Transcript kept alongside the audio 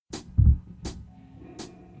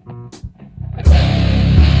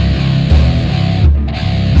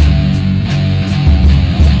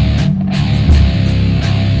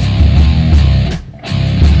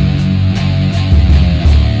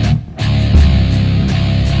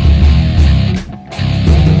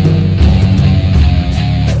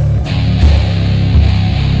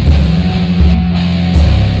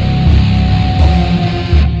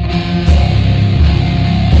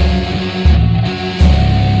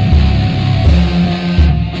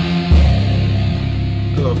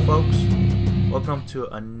folks. Welcome to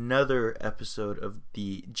another episode of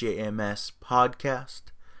the JMS podcast.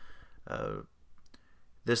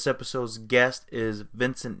 This episode's guest is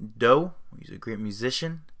Vincent Doe. He's a great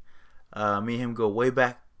musician. Me and him go way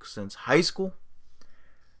back since high school.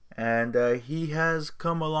 And he has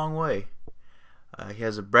come a long way. He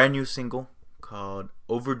has a brand new single called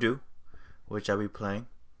Overdue, which I'll be playing.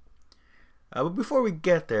 But before we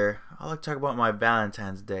get there, I'd like to talk about my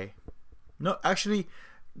Valentine's Day. No, actually,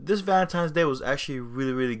 this Valentine's Day was actually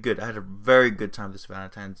really, really good. I had a very good time this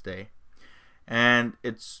Valentine's Day. And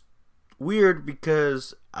it's weird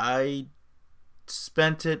because I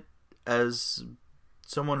spent it as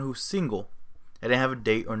someone who's single. I didn't have a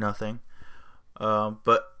date or nothing.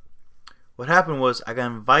 But what happened was I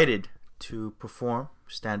got invited to perform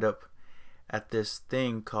stand-up at this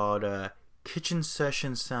thing called Kitchen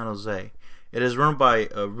Sessions San Jose. It is run by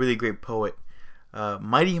a really great poet,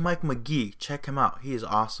 Mighty Mike McGee. Check him out. He is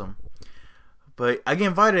awesome. But I get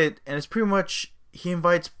invited, and it's pretty much he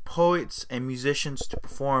invites poets and musicians to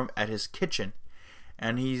perform at his kitchen.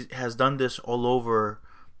 And he has done this all over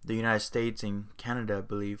the United States and Canada, I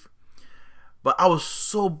believe. But I was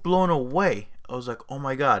so blown away. I was like, oh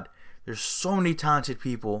my God, there's so many talented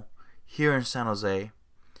people here in San Jose.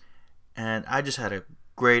 And I just had a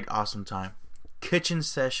great, awesome time. Kitchen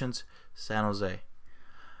Sessions San Jose.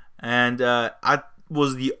 And I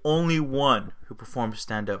was the only one who performed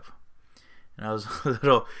stand-up. And I was a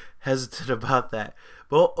little hesitant about that.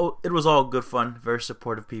 But it was all good fun. Very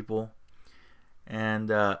supportive people. And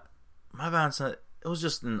my Valentine's, it was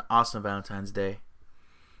just an awesome Valentine's Day.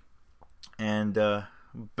 And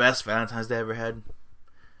best Valentine's Day I ever had.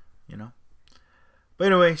 You know. But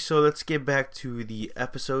anyway, so let's get back to the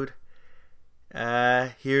episode.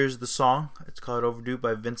 Here's the song. It's called Overdue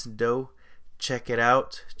by Vincent Doe. Check it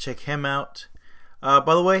out. Check him out.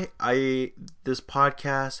 By the way, this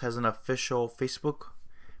podcast has an official Facebook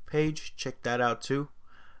page. Check that out too.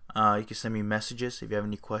 You can send me messages if you have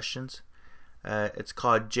any questions. It's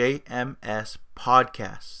called JMS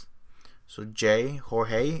Podcast. So J,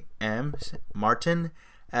 Jorge, M, Martin,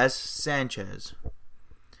 S, Sanchez.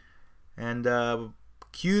 And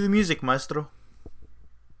cue the music, maestro.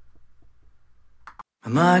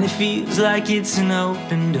 My mind, it feels like it's an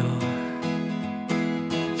open door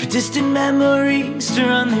for distant memories to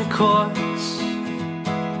run their course.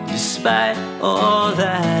 Despite all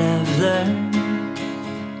that I've learned,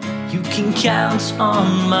 you can count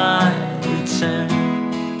on my return.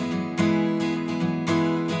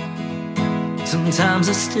 Sometimes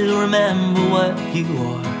I still remember what you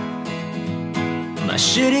wore. My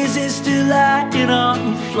shirt is still lying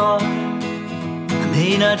on the floor. I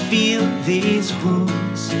may not feel these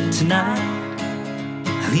wounds tonight,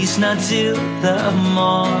 at least not till the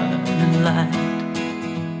morning light.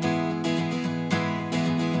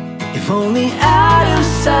 If only out of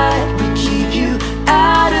sight would keep you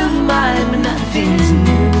out of mind, but nothing's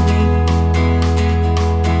new.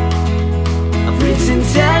 I've written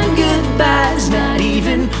 10 goodbyes, not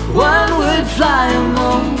even one would fly, I'm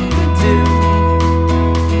overdue.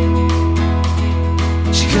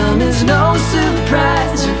 She comes as no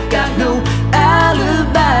surprise, we've got no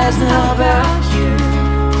alibis. And how about you?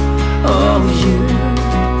 Oh, you.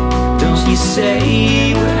 Don't you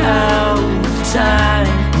say we're out of time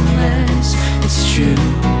unless it's true.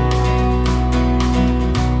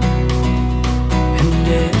 And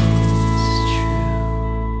it's true.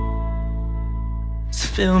 So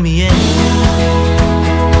fill me in.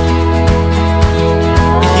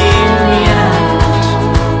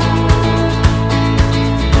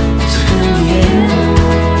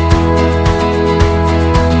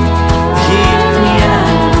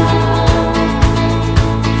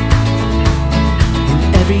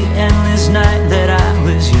 Night that I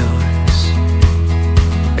was yours,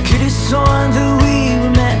 I could have sworn that we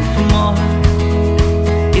were meant for more.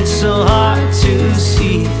 It's so hard to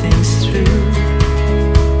see things through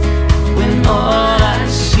when all I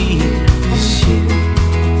see is you.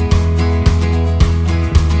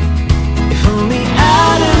 If only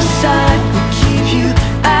out of sight would keep you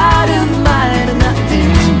out of mind, and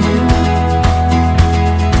nothing's new.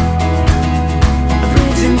 I've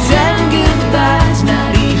written 10 goodbyes,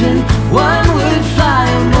 not even one word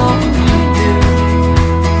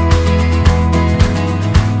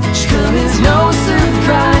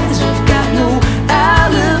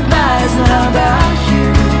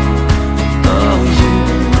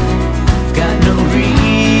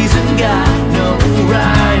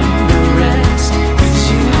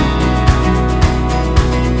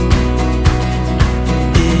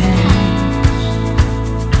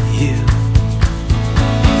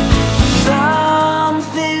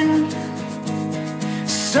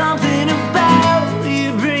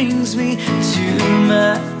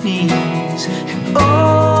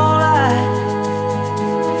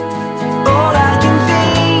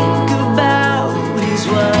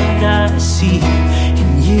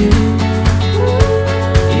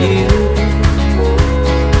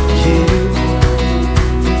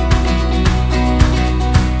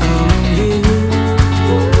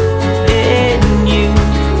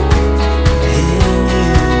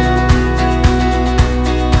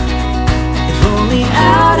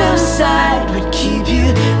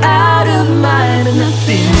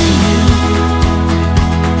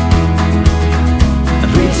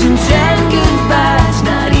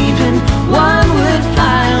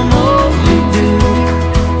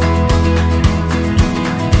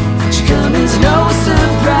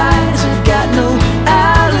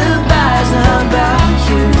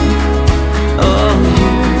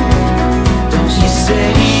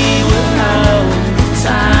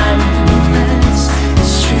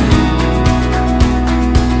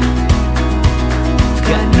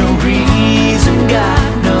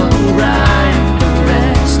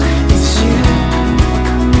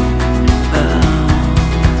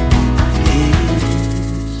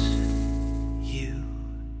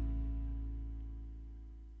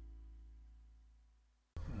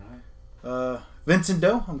Vincent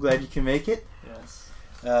Doe, I'm glad you can make it. Yes.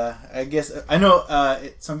 I guess I know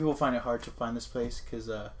some people find it hard to find this place because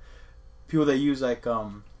people that use like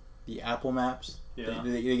the Apple Maps,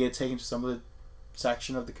 they get taken to some of the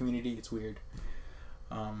section of the community. It's weird.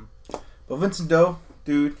 But Vincent Doe,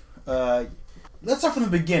 dude, let's start from the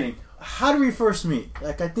beginning. How did we first meet?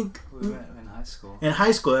 Like I think we met in high school. In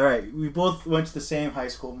high school, all right. We both went to the same high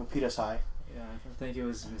school, Milpitas High. Yeah, I think it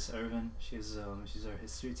was Miss Irvin. She's our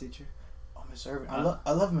history teacher. Oh, Miss Irvin.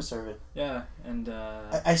 I love Miss Irvin. Yeah, and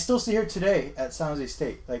I still see her today at San Jose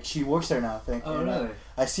State. Like she works there now, I think. Oh, really?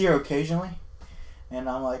 I see her occasionally, and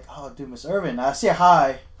I'm like, oh, dude, Miss Irvin. I say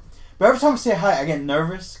hi, but every time I say hi, I get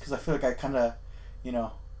nervous because I feel like I kind of,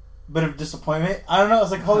 bit of disappointment. I don't know. It's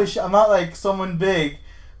like holy shit. I'm not like someone big,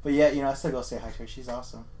 but yet I still go say hi to her. She's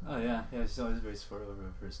awesome. Oh yeah. She's always very supportive of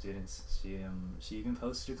her students. She even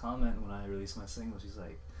posted a comment when I released my single. She's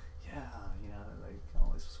like, yeah, like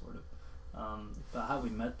always supportive. But how we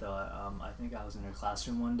met though, I think I was in her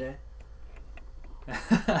classroom one day. You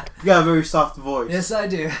got a very soft voice. Yes, I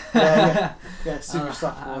do. Yeah, super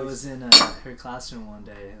soft voice. I was in her classroom one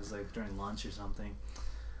day. It was like during lunch or something,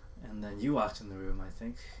 and then you walked in the room, I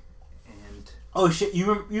think. And oh shit!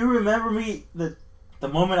 You remember me the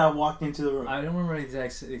moment I walked into the room? I don't remember the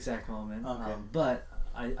exact moment. Okay. But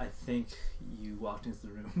I think you walked into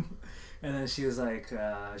the room, and then she was like,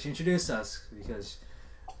 she introduced us because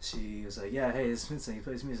she was like, yeah, hey, this is Vincent. He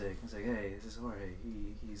plays music. I was like, hey, this is Jorge.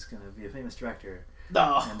 He's gonna be a famous director.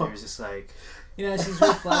 No. And there was just like, she's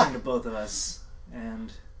really flattering to both of us,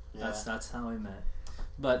 and that's how I met.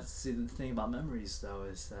 But see, the thing about memories, though,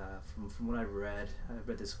 is from what I read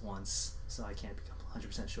this once, so I can't be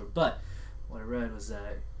 100% sure. But what I read was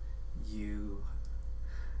that your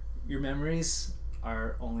memories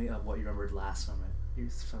are only of what you remembered last from it.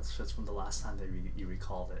 It's from the last time that you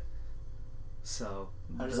recalled it. So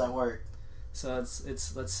how does that work? So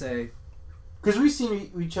it's let's say, because we've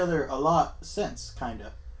seen each other a lot since, kind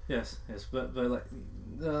of. Yes, but like,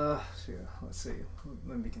 let's see.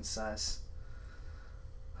 Let me be concise.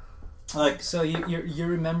 Like, so you're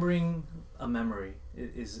remembering a memory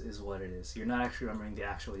is what it is. You're not actually remembering the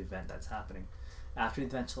actual event that's happening. After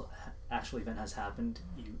the actual event has happened,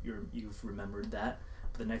 you've remembered that.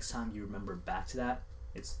 But the next time you remember back to that,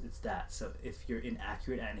 it's that. So if you're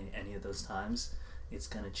inaccurate at any of those times, it's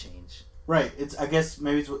gonna change. Right. I guess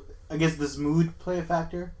does mood play a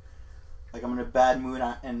factor? Like I'm in a bad mood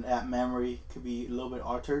and that memory could be a little bit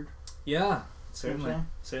altered. Yeah, certainly.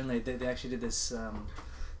 They actually did this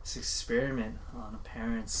experiment on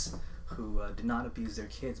parents who did not abuse their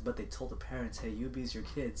kids, but they told the parents, hey, you abuse your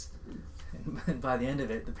kids. And by the end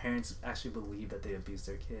of it, the parents actually believed that they abused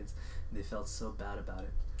their kids, and they felt so bad about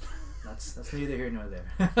it. That's neither here nor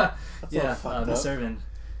there.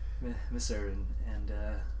 Miss Irvin, and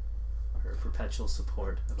her perpetual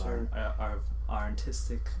support of our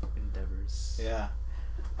artistic endeavors. Yeah,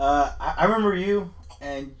 I remember you,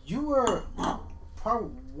 and you were probably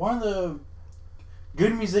one of the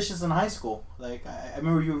good musicians in high school. Like I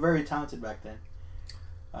remember you were very talented back then.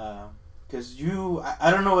 Because I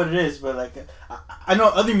don't know what it is, but like I know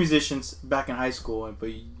other musicians back in high school, but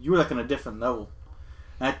you were like on a different level.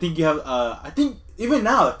 And I think you have. I think even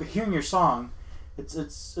now, like hearing your song,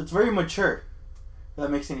 it's very mature. If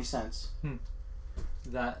that makes any sense.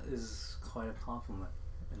 That is quite a compliment.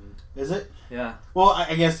 And is it? Yeah. Well,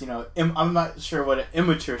 I guess I'm not sure what an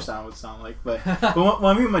immature sound would sound like, but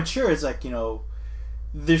when I mean mature, it's like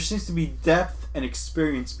there seems to be depth and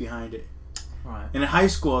experience behind it. Right. And in high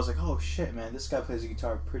school, I was like, oh shit, man, this guy plays the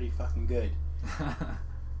guitar pretty fucking good.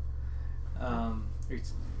 I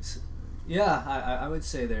would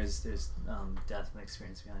say there's depth and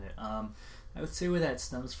experience behind it. I would say where that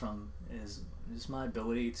stems from is my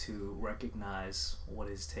ability to recognize what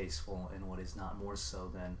is tasteful and what is not, more so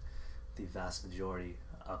than the vast majority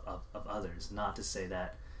of others. Not to say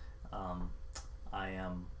that I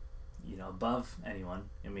am above anyone.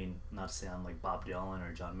 I mean, not to say I'm like Bob Dylan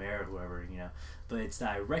or John Mayer or whoever, but it's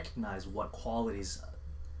that I recognize what qualities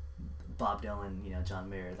Bob Dylan, John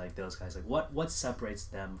Mayer, like those guys, like what separates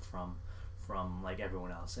them from like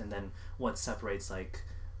everyone else, and then what separates like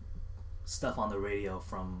stuff on the radio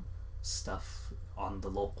from stuff on the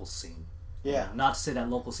local scene. Yeah. Not to say that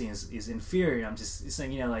local scene is inferior. I'm just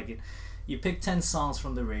saying, like you pick 10 songs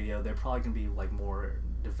from the radio, they're probably gonna be like more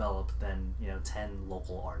developed than 10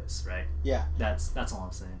 local artists, right? Yeah, that's all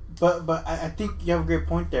I'm saying. But I think you have a great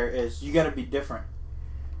point there. Is you got to be different,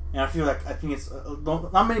 and I think it's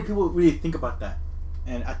not many people really think about that,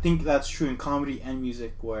 and I think that's true in comedy and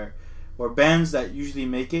music, where bands that usually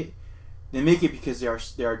make it, they make it because they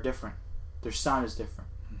are different. Their sound is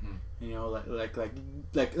different, You know,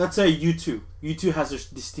 like let's say U2. U2 has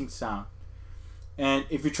a distinct sound. And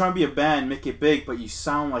if you're trying to be a band, make it big, but you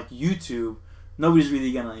sound like U2, nobody's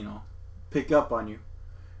really gonna, you know, pick up on you.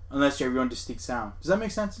 Unless you have your own distinct sound. Does that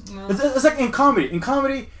make sense? No. It's like in comedy. In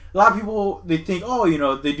comedy, a lot of people, they think, oh, you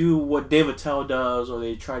know, they do what Dave Attell does, or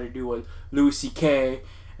they try to do what Louis C.K.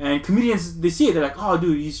 And comedians, they see it, they're like, oh,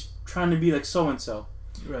 dude, he's trying to be like so-and-so.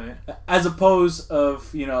 Right. As opposed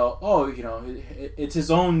of, you know, oh, you know, it's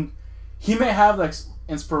his own... He may have like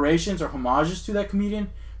inspirations or homages to that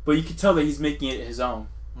comedian, but you can tell that he's making it his own.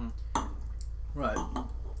 Right.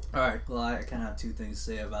 Alright, well, I kind of have two things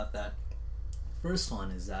to say about that. First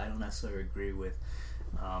one is that I don't necessarily agree with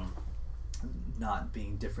not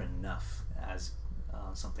being different enough as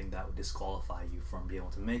something that would disqualify you from being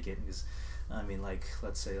able to make it. Because, I mean, like,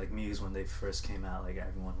 let's say, like, Muse, when they first came out, like,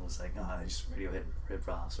 everyone was like, just Radiohead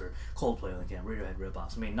rip-offs, or Coldplay, like, yeah, Radiohead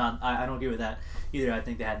rip-offs. I mean, I don't agree with that either. I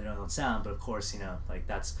think they had their own sound, but of course, you know, like,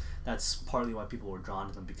 that's partly why people were drawn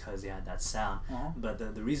to them, because they had that sound. Uh-huh. But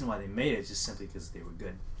the reason why they made it is just simply because they were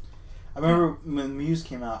good. I remember when Muse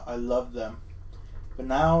came out, I loved them. But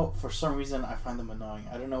now, for some reason, I find them annoying.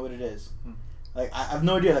 I don't know what it is. Like, I have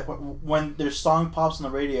no idea. Like, when their song pops on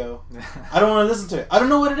the radio, I don't want to listen to it. I don't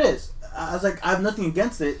know what it is. I was like, I have nothing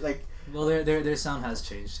against it. Like, well, their sound has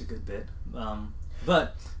changed a good bit.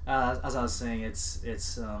 But as I was saying, it's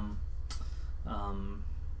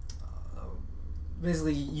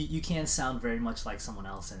basically you can sound very much like someone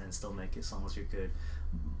else and still make it sound like you're good.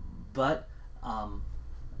 But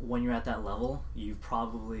when you're at that level, you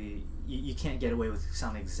can't get away with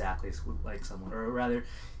sounding exactly like someone, or rather,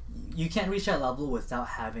 you can't reach that level without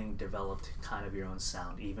having developed kind of your own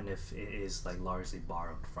sound, even if it is like largely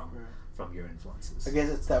borrowed from your influences. I guess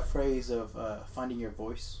it's that phrase of finding your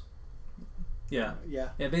voice. Yeah.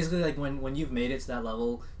 Basically, like when you've made it to that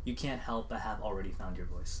level, you can't help but have already found your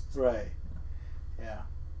voice. Right. Yeah.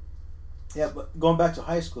 But going back to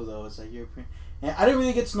high school though, it's like and I didn't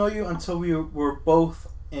really get to know you until we were both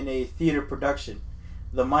in a theater production,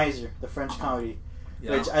 The Miser, the French comedy,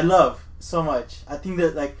 which I love so much. I think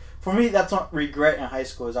that, like, for me, that's not regret in high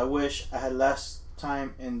school. Is I wish I had less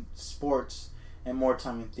time in sports and more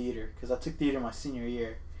time in theater, because I took theater my senior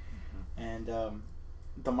year, and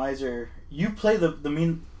The Miser. You play the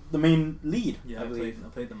main lead. Yeah, I played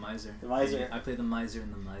the Miser. The Miser. Yeah, I played the Miser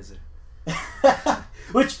and the Miser.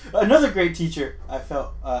 Which another great teacher I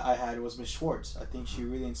felt I had was Miss Schwartz. I think she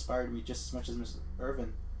really inspired me just as much as Miss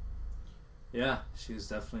Irvin. Yeah, she was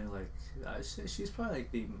definitely like she's probably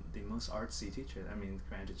like the most artsy teacher. I mean,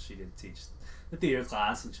 granted, she did teach the theater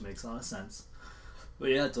class, which makes a lot of sense. But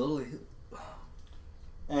yeah, totally.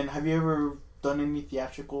 And have you ever done any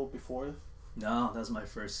theatrical before? No, that was my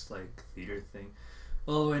first like theater thing.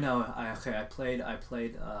 Well, wait, no, I played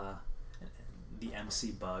the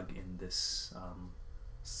MC Bug in this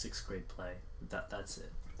 6th grade play. That's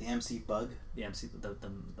it. The MC Bug. The MC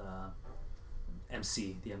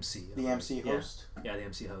the MC. The MC host. Yeah, the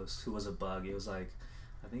MC host who was a bug. It was like,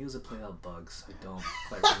 I think it was a play about bugs. I don't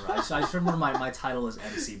quite remember. I just remember my title was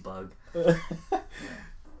MC Bug. Yeah.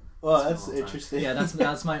 Well, that's interesting. Yeah,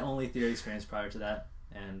 that's my only theater experience prior to that,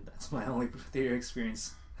 and that's my only theater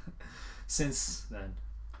experience since then.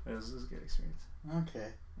 It was a good experience.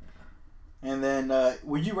 Okay. And then,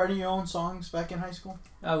 were you writing your own songs back in high school?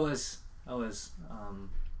 I was. I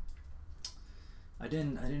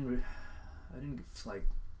didn't like.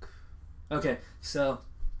 Okay, so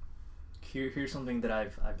here's something that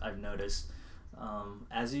I've noticed.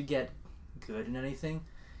 As you get good in anything,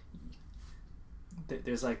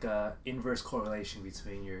 there's like a inverse correlation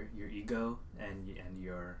between your ego and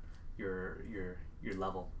your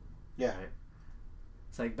level. Yeah. Right?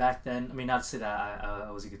 It's like back then. I mean, not to say that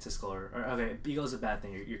I was egotistical or okay. Ego is a bad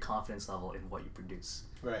thing. Your confidence level in what you produce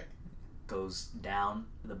goes down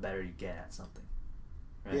the better you get at something.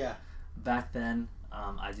 Right? Yeah. Back then,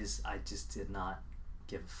 I just did not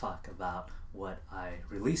give a fuck about what I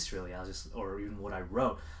released. Really, or even what I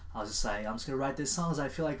wrote. I was just like, I'm just gonna write this song as I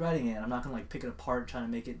feel like writing it. I'm not gonna like pick it apart, trying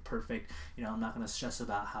to make it perfect. You know, I'm not gonna stress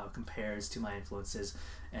about how it compares to my influences.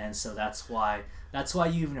 And so that's why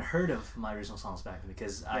you even heard of my original songs back then,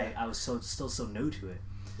 because I was still so new to it.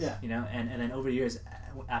 Yeah. You know, and then over the years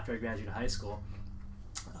after I graduated high school,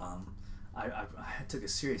 I took a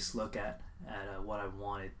serious look at what I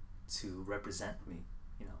wanted to represent me.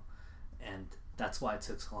 You know, and that's why it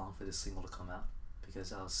took so long for this single to come out,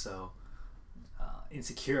 because I was so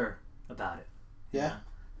insecure about it. Yeah.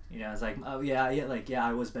 You know, it's like, I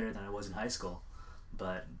was better than I was in high school,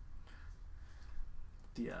 but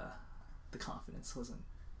the confidence wasn't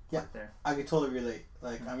quite there. I could totally relate.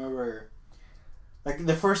 Like, I remember, like,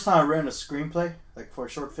 the first time I wrote a screenplay, like, for a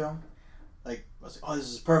short film, like, I was like, oh, this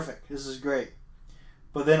is perfect. This is great.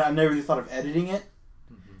 But then I never really thought of editing it.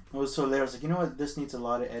 It was so later. I was like, you know what? This needs a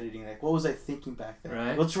lot of editing. Like, what was I thinking back then?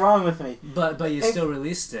 Right. What's wrong with me? But you still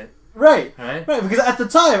released it. Right. Right. Right. Because at the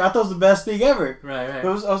time, I thought it was the best thing ever. Right. Right.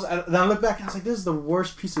 But then I look back and I was like, this is the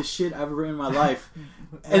worst piece of shit I've ever written in my life.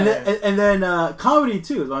 And then comedy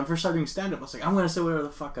too. When I first started doing stand up, I was like, I'm gonna say whatever the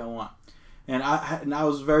fuck I want. And I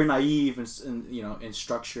was very naive in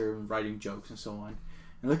structure and writing jokes and so on.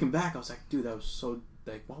 And looking back, I was like, dude, that was so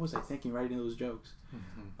like, what was I thinking writing those jokes?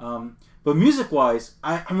 But music wise,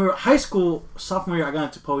 I remember high school sophomore year, I got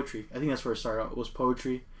into poetry. I think that's where it started out. It was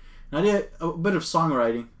poetry, and I did a bit of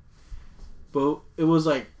songwriting, but it was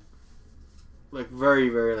like very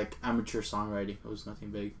very like amateur songwriting. It was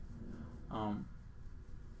nothing big.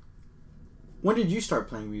 When did you start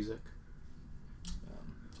playing music?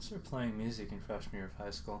 I started playing music in freshman year of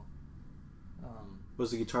high school.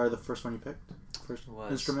 Was the guitar the first one you picked? First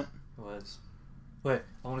instrument? It was. Wait,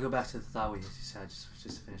 I want to go back to the thought we had just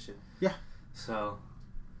to finish it. Yeah. So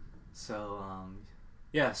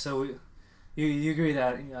you agree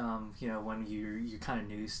that when you're kind of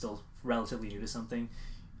new, still relatively new to something,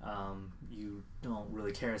 you don't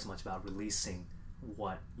really care as much about releasing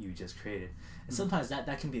what you just created. And sometimes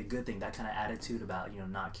that can be a good thing. That kind of attitude about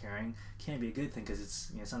not caring can be a good thing, because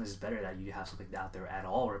it's sometimes it's better that you have something out there at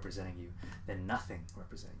all representing you than nothing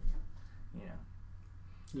representing you.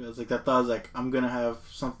 Yeah, it's like that thought is like, I'm gonna have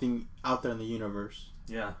something out there in the universe.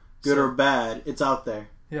 Yeah. Good or bad, it's out there.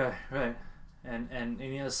 Yeah, right. And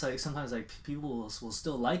it's like sometimes like people will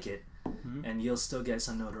still like it, and you'll still get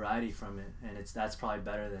some notoriety from it, and that's probably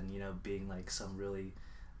better than being like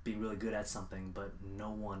being really good at something, but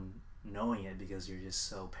no one knowing it because you're just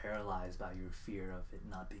so paralyzed by your fear of it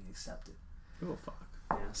not being accepted. Oh fuck.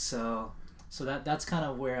 Yeah. So that's kind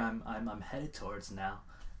of where I'm headed towards now.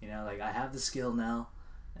 Like I have the skill now.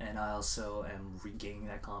 And I also am regaining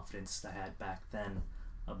that confidence I had back then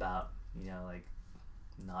about, like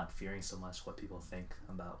not fearing so much what people think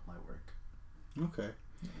about my work. Okay.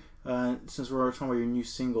 Since we're talking about your new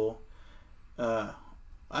single, I've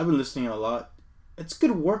been listening a lot. It's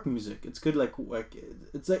good work music. It's good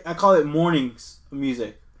it's like I call it mornings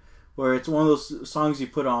music, where it's one of those songs you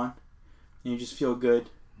put on and you just feel good.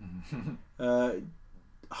 How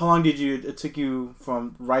long it took you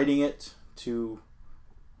from writing it to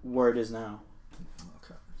where it is now?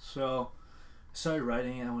 Okay. So I started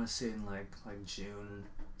writing it, I want to say in like June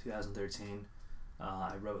 2013.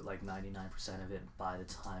 I wrote like 99% of it by the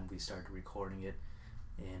time we started recording it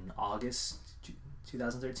in August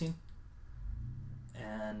 2013.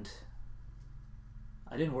 And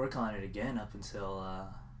I didn't work on it again up until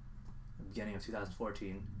the beginning of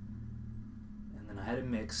 2014. And then I had it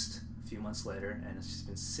mixed a few months later, and it's just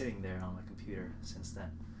been sitting there on my computer since then.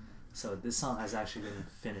 So this song has actually been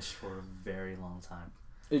finished for a very long time.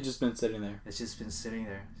 It's just been sitting there. It's just been sitting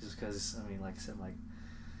there, just because like I said, like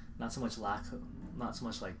not so much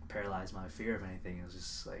like paralyzed by fear of anything. It was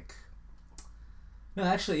just like, no,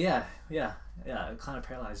 actually, yeah, kind of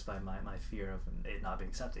paralyzed by my fear of it not being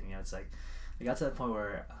accepted. It's like I got to that point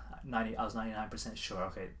where I was 99% sure.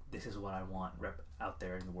 Okay, this is what I want out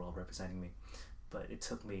there in the world representing me, but it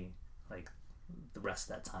took me like the rest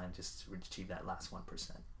of that time just to achieve that last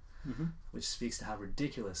 1%. Which speaks to how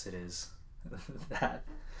ridiculous it is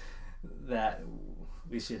that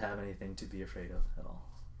we should have anything to be afraid of at all.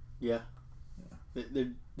 Yeah.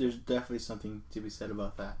 There's definitely something to be said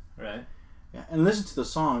about that. Right. Yeah, and listen to the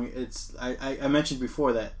song. It's I mentioned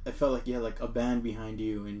before that I felt like you had like a band behind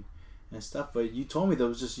you and stuff, but you told me that it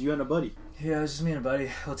was just you and a buddy. Yeah, it was just me and a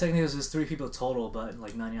buddy. Well, technically it was just 3 people total, but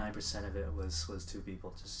like 99% of it was 2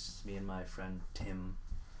 people, just me and my friend Tim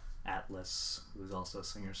Atlas, who is also a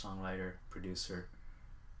singer-songwriter, producer.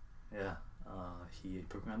 Yeah, he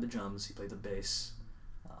programmed the drums, he played the bass,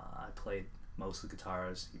 I played most of the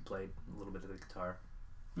guitars, he played a little bit of the guitar.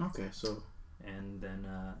 Okay, so... And then,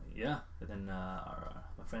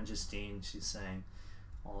 my friend Justine, she sang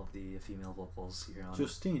all of the female vocals here on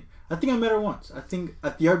Justine. I think I met her once. I think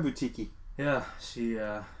at the Art Boutique. Yeah, she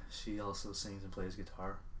also sings and plays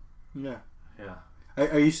guitar. Yeah. Yeah.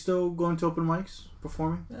 Are you still going to open mics,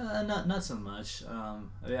 performing? Not so much.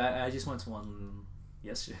 I just went to one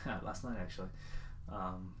last night actually.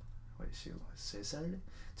 Say Saturday?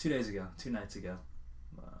 2 nights ago.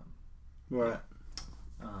 Where at?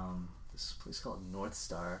 This place called North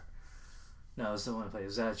Star. No, it was the one place. It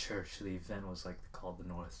was at a church. The event was called the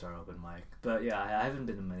North Star Open Mic. But yeah, I haven't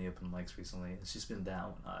been to many open mics recently. It's just been that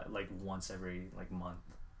one, once every month,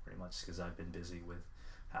 pretty much, because I've been busy with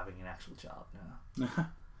having an actual job now.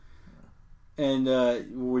 And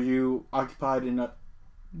were you occupied in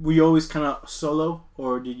were you always kind of solo,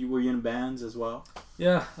 or were you in bands as well?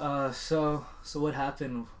 Yeah. So what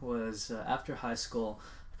happened was after high school,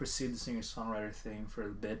 I pursued the singer-songwriter thing for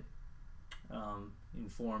a bit.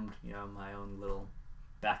 Formed my own little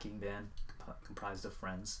backing band comprised of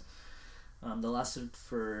friends. That lasted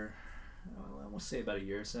for I want to say about a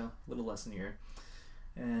year or so, a little less than a year.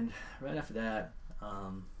 And right after that,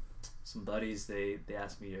 some buddies they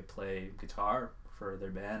asked me to play guitar for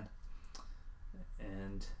their band,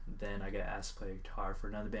 and then I got asked to play guitar for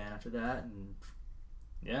another band after that, and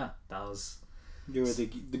yeah, that was. You were the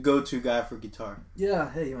go-to guy for guitar.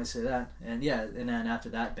 Yeah, hey, you might say that. And yeah, and then after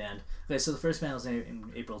that band, okay, so the first band was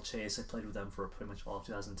in April Chase. I played with them for pretty much all of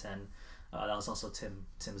 2010. That was also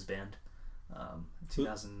Tim's band.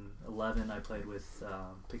 2011, I played with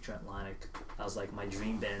Picture Atlantic. That was like my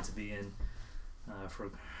dream band to be in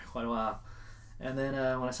for quite a while. And then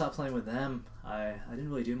when I stopped playing with them, I didn't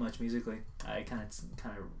really do much musically. I kind of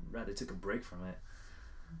rather took a break from it.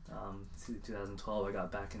 2012, I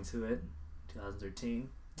got back into it. 2013,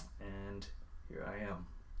 and here I am.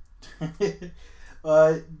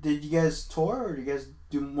 Did you guys tour, or did you guys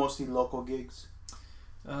do mostly local gigs?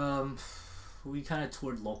 We kind of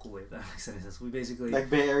toured locally, if that makes any sense. We basically like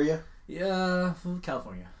Bay Area. Yeah,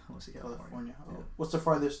 California. Mostly California. Oh. Yeah. What's the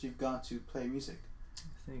farthest you've gone to play music?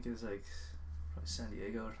 I think it's like probably San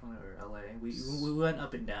Diego or something, or LA. We went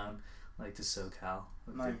up and down, like to SoCal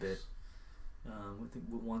a bit. I think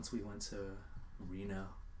once we went to Reno.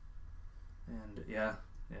 And yeah.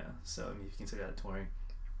 So I mean, if you consider that touring,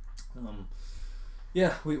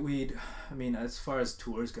 yeah, we'd. I mean, as far as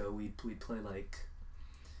tours go, we'd play like.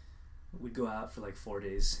 We'd go out for like 4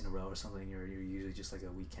 days in a row or something, or you're usually just like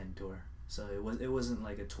a weekend tour. So it wasn't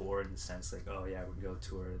like a tour in the sense like, oh yeah, we'd go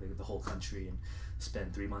tour the whole country and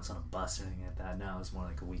spend 3 months on a bus or anything like that. No, it's more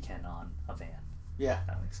like a weekend on a van. Yeah,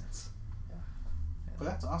 that makes sense. Yeah. Well,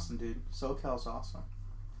 that's awesome, dude. SoCal's awesome.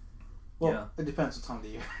 Well, yeah. It depends on time of the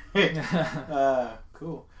year.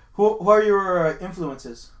 Cool. Who are your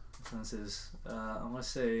influences? I want to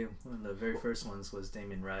say one of the very first ones was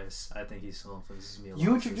Damien Rice. I think he still influences me a lot.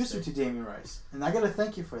 You introduced me to Damien Rice, and I gotta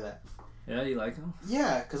thank you for that. Yeah, you like him?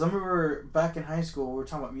 Yeah, because I remember back in high school we were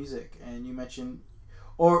talking about music, and you mentioned,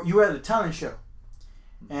 or you were at a talent show,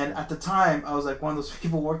 and at the time I was like one of those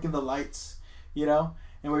people working the lights, and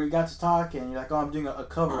where you got to talk, and you're like, oh, I'm doing a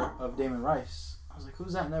cover of Damien Rice. I was like,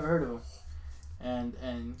 who's that? Never heard of him.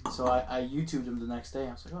 And so I YouTubed him the next day.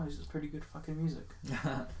 I was like, oh, this is pretty good fucking music.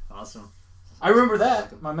 Awesome. I remember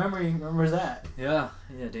that. My memory remembers that. Yeah,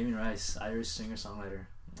 Damien Rice, Irish singer-songwriter.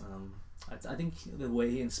 I think the way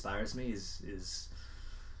he inspires me is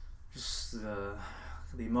just the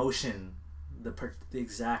emotion, the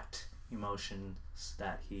exact emotions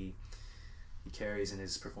that he carries in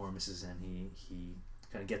his performances, and he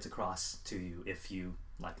kind of gets across to you if you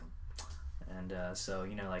like him. And so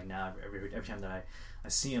like now every time that I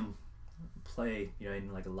see him play,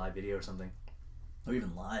 in like a live video or something, or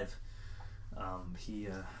even live, he.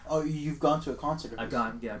 Oh, you've gone to a concert? I've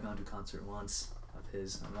gone to a concert once of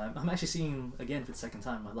his. I'm actually seeing him again for the second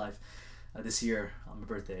time in my life this year on my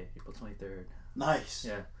birthday, April 23rd. Nice.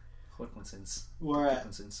 Yeah. What coincidence? Where at?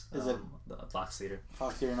 Coincidence. Is it the Fox Theater?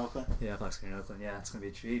 Fox Theater in Oakland. Yeah, Fox Theater in Oakland. Yeah, it's gonna be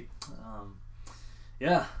a treat.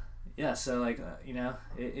 Yeah, so like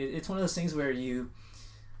it's one of those things where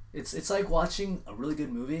it's like watching a really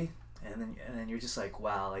good movie, and then you're just like,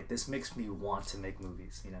 wow, like this makes me want to make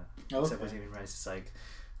movies, Okay. Except with Damien Rice, it's like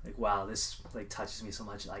wow, this like touches me so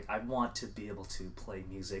much. Like I want to be able to play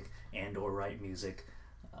music and or write music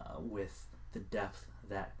with the depth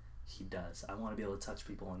that he does. I want to be able to touch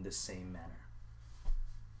people in this same manner.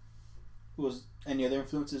 Was any other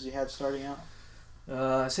influences you had starting out?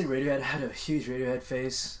 I say Radiohead. I had a huge Radiohead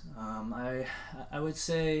phase. I would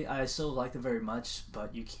say I still like them very much,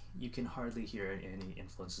 but you can hardly hear any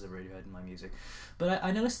influences of Radiohead in my music. But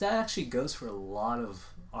I noticed that actually goes for a lot of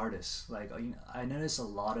artists. Like I notice a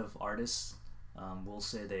lot of artists will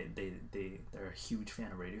say they're a huge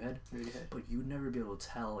fan of Radiohead, but you would never be able to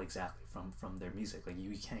tell exactly from their music. Like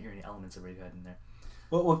you can't hear any elements of Radiohead in there.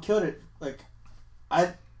 What killed it? Like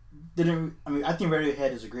I think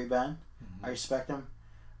Radiohead is a great band. I respect them,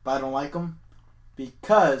 but I don't like them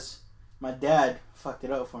because my dad fucked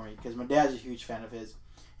it up for me, because my dad's a huge fan of his.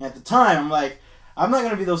 And at the time, I'm like, I'm not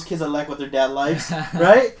going to be those kids that like what their dad likes,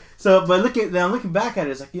 right? So, but looking back at it,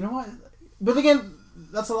 it's like, you know what? But again,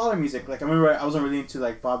 that's a lot of music. Like, I remember I wasn't really into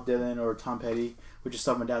like Bob Dylan or Tom Petty, which is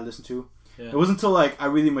stuff my dad listened to. Yeah. It wasn't until like I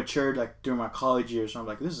really matured, like during my college years, so I'm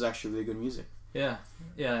like, this is actually really good music. Yeah.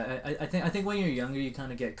 I think when you're younger, you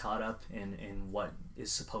kind of get caught up in what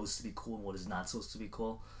is supposed to be cool and what is not supposed to be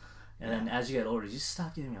cool, and then as you get older, you just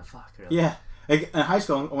stop giving a fuck. Really. Yeah. Like in high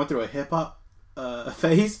school, I went through a hip hop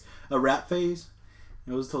phase, a rap phase.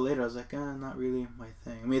 And it was till later I was like, not really my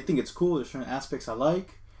thing. I mean, I think it's cool. There's certain aspects I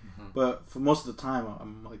like, but for most of the time,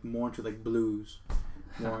 I'm like more into like blues,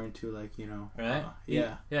 more into like right?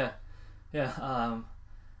 Yeah. The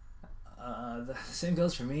same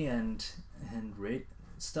goes for me and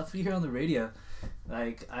stuff you hear on the radio.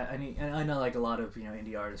 Like I know like a lot of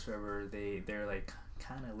indie artists wherever they're like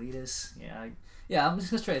kind of elitist. Yeah. I'm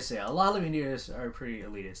just gonna try to say a lot of indie artists are pretty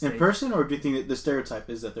elitist. In person, or do you think that the stereotype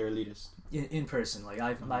is that they're elitist? In person, like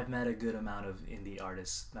I've met a good amount of indie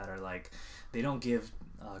artists that are like they don't give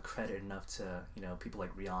credit enough to people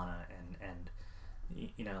like Rihanna and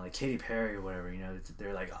like Katy Perry or whatever.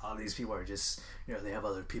 They're like, oh, these people are just they have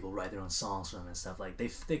other people write their own songs for them and stuff. Like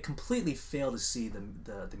they completely fail to see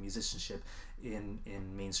the musicianship in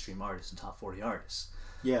mainstream artists and top 40 artists.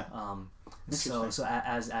 Yeah. So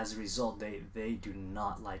as a result, they do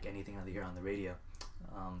not like anything that they hear on the radio.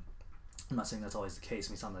 I'm not saying that's always the case.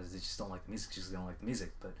 I mean, sometimes they just don't like the music, just they don't like the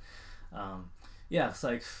music. But yeah, it's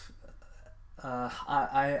like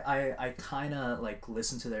I kind of like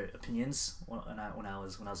listened to their opinions when I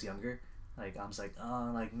was younger. Like I was like,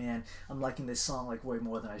 oh, like man, I'm liking this song like way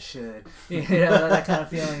more than I should. That kind of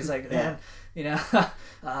feeling. It's like, man,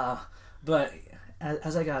 but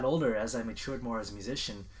as I got older, as I matured more as a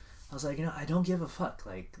musician, I was like, I don't give a fuck.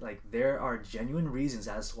 Like there are genuine reasons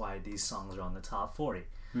as to why these songs are on the top 40.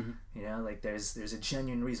 Mm-hmm. Like there's a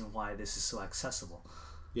genuine reason why this is so accessible.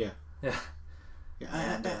 Yeah.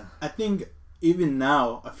 And, I think even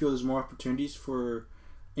now I feel there's more opportunities for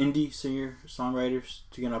indie singer songwriters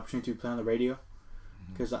to get an opportunity to play on the radio,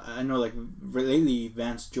 because I know like lately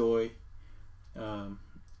Vance Joy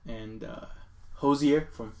and Hosier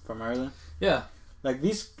from Ireland, like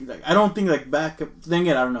these, like I don't think like back then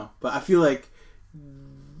again I don't know, but I feel like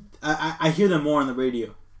I hear them more on the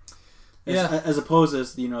radio as opposed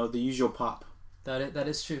as the usual pop. That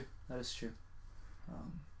is true.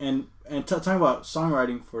 And talking about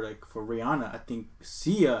songwriting for Rihanna, I think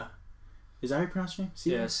Sia, is that how you pronounce her name?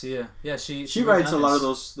 Sia? Yeah, Sia. Yeah, she writes a lot of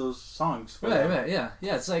those songs. Right. Yeah.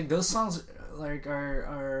 It's like those songs like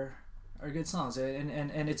are good songs,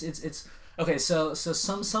 and it's okay. So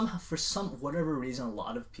some for some whatever reason, a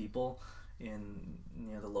lot of people in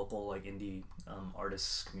the local like indie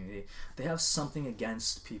artists community, they have something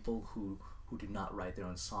against people who do not write their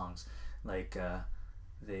own songs, like.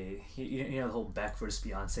 The whole Beck versus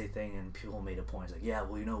Beyonce thing, and people made a point like, yeah,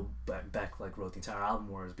 well, Beck like wrote the entire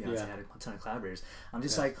album, whereas Beyonce had a ton of collaborators. I'm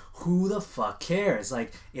just like, who the fuck cares?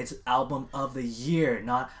 Like, it's album of the year,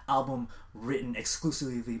 not album written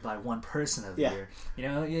exclusively by one person of the year.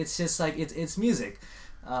 It's just like it's music.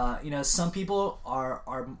 Some people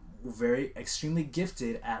are very extremely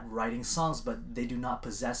gifted at writing songs, but they do not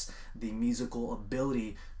possess the musical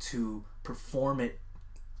ability to perform it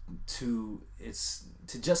to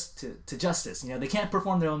justice. They can't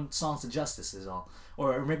perform their own songs to justice is all,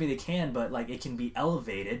 or maybe they can, but like it can be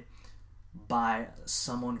elevated by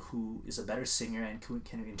someone who is a better singer and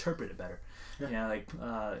can interpret it better.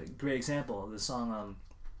 Great example, the song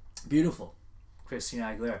Beautiful, Christina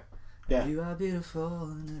Aguilera. You are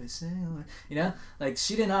beautiful in every single way. Like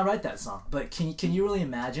she did not write that song, but can you really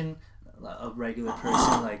imagine a regular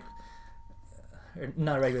person like, or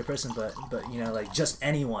not a regular person, but like just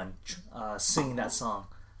anyone singing that song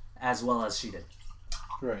as well as she did?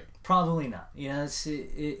 Right. Probably not.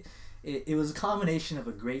 It was a combination of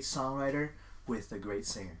a great songwriter with a great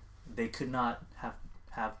singer. They could not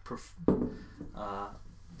have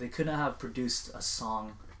produced a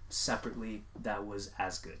song separately that was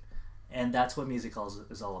as good, and that's what music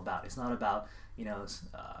is all about. It's not about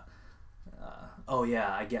oh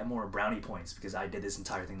yeah, I get more brownie points because I did this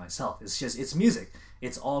entire thing myself. It's music.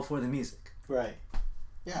 It's all for the music. Right.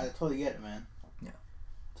 Yeah, I totally get it, man. Yeah.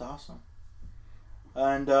 It's awesome.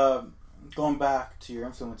 And going back to your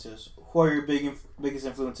influences, who are your biggest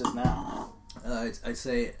influences now? I'd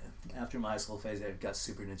say after my high school phase, I got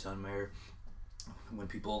super into John Mayer. When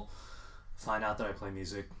people find out that I play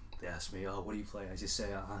music, they ask me, "Oh, what do you play?" I just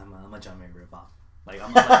say, "I'm a John Mayer ripoff." Like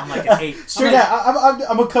I'm like an 8. Straight out,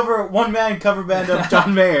 I'm a one-man cover band of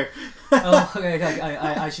John Mayer. Oh, okay.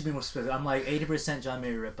 I should be more specific. I'm like 80% John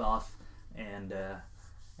Mayer ripoff, and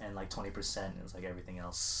like 20% is like everything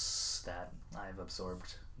else that I've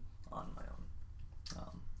absorbed on my own.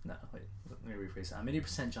 No, wait, let me rephrase that. I'm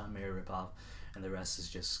 80% John Mayer ripoff, and the rest is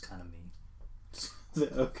just kind of me.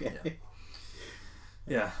 Okay.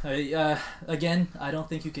 Yeah. Again, I don't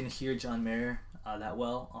think you can hear John Mayer that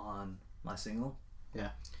well on my single.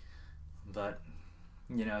 Yeah. But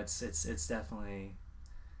it's definitely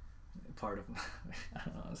part of I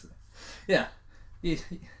don't know. Yeah.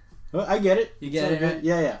 Well, I get it. You get It's it, all right? good.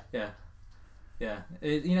 Yeah.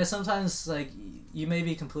 Yeah. Sometimes like you may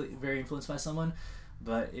be very influenced by someone,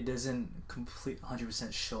 but it doesn't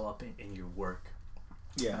 100% show up in your work.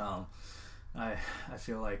 Yeah. I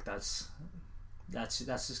feel like that's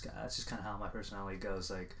just kind of how my personality goes.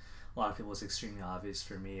 Like a lot of people, it's extremely obvious.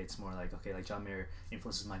 For me, it's more like, okay, like John Mayer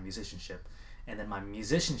influences my musicianship, and then my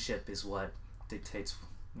musicianship is what dictates,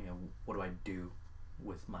 what do I do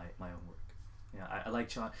with my own work. I like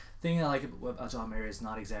John. The thing I like about John Mayer is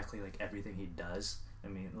not exactly like everything he does. I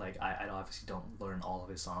mean, like I obviously don't learn all of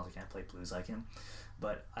his songs. I can't play blues like him,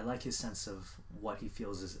 but I like his sense of what he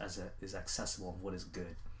feels is accessible and what is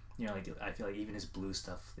good. Like I feel like even his blues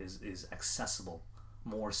stuff is accessible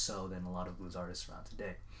more so than a lot of blues artists around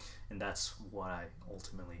today, and that's what I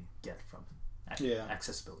ultimately get from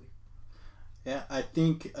accessibility. Yeah, I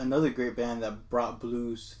think another great band that brought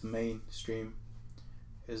blues to the mainstream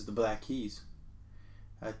is the Black Keys.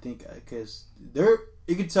 I think because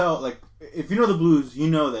you could tell, like, if you know the blues, you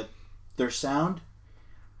know that their sound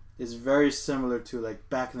is very similar to like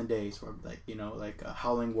back in the days, where like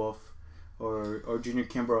Howling Wolf or Junior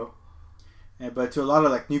Kimbrough, but to a lot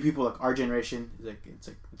of like new people, like our generation,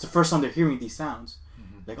 it's the first time they're hearing these sounds.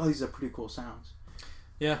 Mm-hmm. Like, oh, these are pretty cool sounds.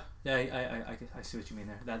 Yeah, I see what you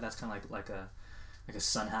mean there. That's kind of like a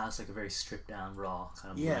Sun House, like a very stripped down, raw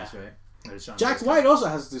kind of blues, right? Jack White also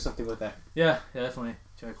has to do something with that. Yeah, definitely.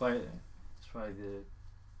 Jack White is probably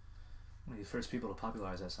one of the first people to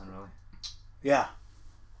popularize that sound, really. Yeah.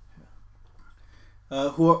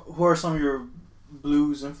 Who are some of your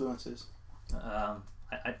blues influences?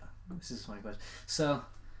 This is a funny question. So,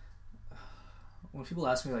 when people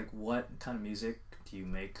ask me like, what kind of music do you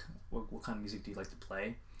make? What kind of music do you like to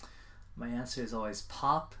play? My answer is always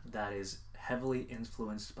pop that is heavily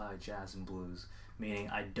influenced by jazz and blues.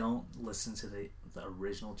 Meaning, I don't listen to the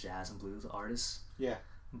original jazz and blues artists. Yeah.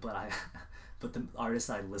 But the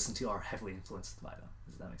artists I listen to are heavily influenced by them.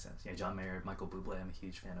 Does that make sense? Yeah, John Mayer, Michael Bublé. I'm a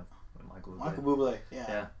huge fan of Michael Bublé. Michael Bublé,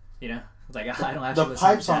 yeah. Yeah. Like I don't actually the listen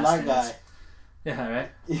pipes to on that guy. Yeah,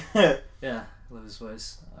 right? Yeah. Yeah, I love his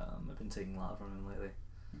voice. I've been taking a lot from him lately.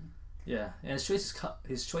 Yeah, and his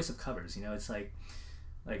choice of covers. It's like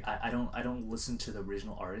I don't listen to the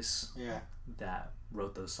original artists. Yeah. That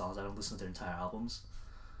wrote those songs. I don't listen to their entire albums,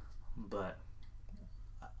 but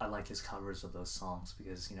I like his covers of those songs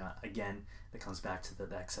because again, it comes back to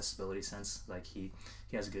the accessibility sense. Like he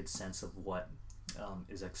has a good sense of what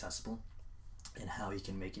is accessible and how he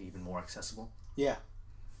can make it even more accessible. Yeah,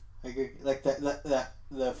 I agree. Like that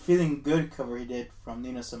the Feeling Good cover he did from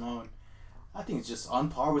Nina Simone, I think it's just on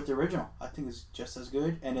par with the original. I think it's just as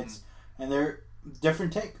good, and and they're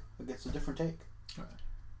different take. It gets a different take. Right.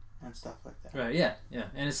 And stuff like that. Right, yeah.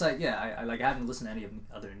 And it's like, I haven't listened to any of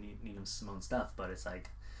other Nina Simone stuff, but it's like,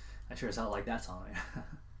 I sure as hell like that song.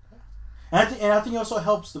 And I think it also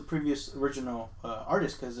helps the previous original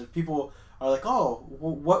artist, because if people are like, oh,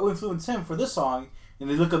 what influenced him for this song, and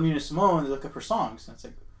they look up Nina Simone, and they look up her songs, and it's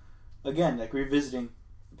like, again, like revisiting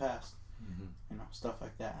the past, stuff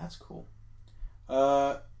like that. That's cool.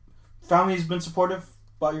 Family's been supportive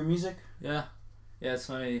about your music? Yeah, it's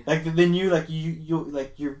funny. Like they knew, like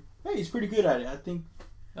you're hey, he's pretty good at it, I think.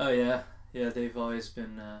 Oh yeah, they've always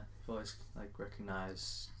been like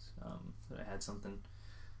recognized that I had something.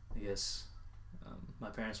 I guess my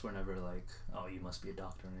parents were never like, oh, you must be a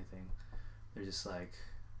doctor or anything. They're just like,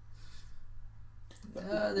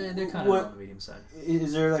 they're kind of on the medium side.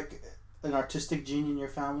 Is there like an artistic gene in your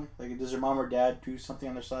family? Like, does your mom or dad do something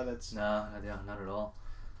on their side that's... No, not at all.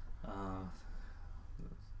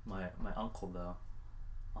 My uncle, though,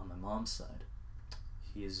 on my mom's side,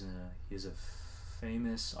 he is a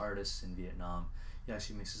famous artist in Vietnam. He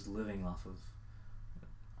actually makes his living off of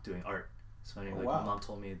doing art. So anyway, my mom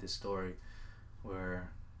told me this story where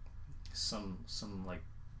some like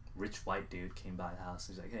rich white dude came by the house.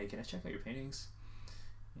 He's like, "Hey, can I check out your paintings?"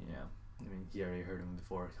 I mean, he already heard him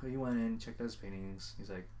before. So he went in, checked out his paintings. He's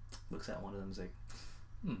like, looks at one of them. He's like,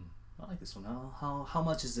 I like this one. How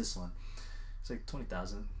much is this one? It's like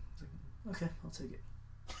 20,000. He's like, okay, I'll take it.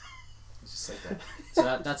 It's just like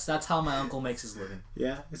that. So that's how my uncle makes his living.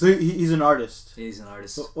 Yeah. So he's an artist. He's an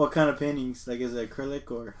artist. What kind of paintings? Like, is it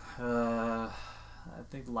acrylic or? I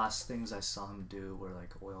think the last things I saw him do were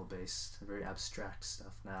like oil based, very abstract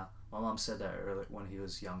stuff. Now, my mom said that earlier when he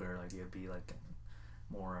was younger, like he'd be like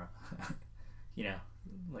more,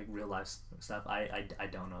 like real life stuff. I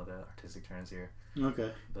don't know the artistic terms here.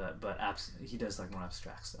 Okay. But he does like more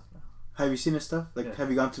abstract stuff now. Have you seen his stuff? Like,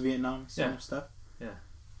 have you gone to Vietnam? Seen his stuff? Yeah.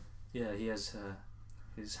 Yeah, he has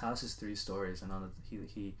his house is 3 stories, and on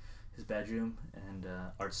his bedroom and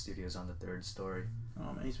art studio is on the 3rd story.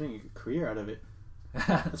 Oh man, he's making a career out of it.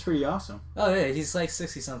 That's pretty awesome. Oh yeah, he's like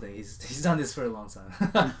 60 something. He's done this for a long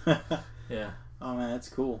time. Yeah. Oh man, that's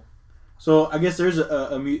cool. So I guess there's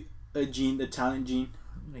a gene, the talent gene.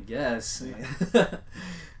 I guess.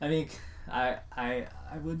 I mean, I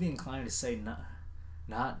would be inclined to say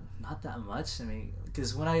not that much. I mean,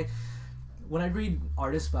 because when I read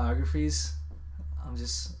artist biographies, I'm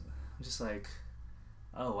just like,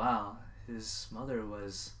 oh wow, his mother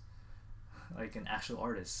was like an actual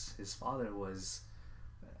artist. His father was,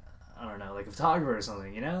 I don't know, like a photographer or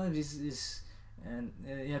something. You know,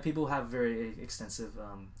 and people have very extensive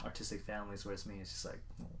artistic families, whereas me, it's just like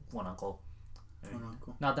one uncle. I mean,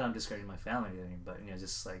 not that I'm discrediting my family or anything, but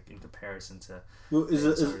just like in comparison to. Well,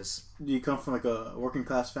 do you come from like a working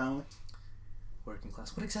class family? Working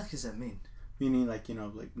class. What exactly does that mean? Meaning like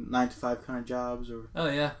like 9 to 5 kind of jobs or. Oh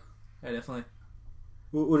yeah, definitely.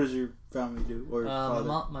 What does your family do or father?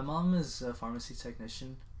 My mom is a pharmacy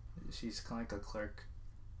technician. She's kind of like a clerk,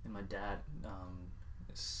 and my dad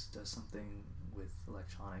does something with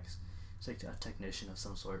electronics. He's like a technician of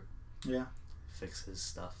some sort. Yeah. Fixes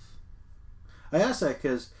stuff. I ask that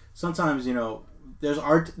because sometimes there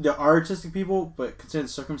are artistic people, but considering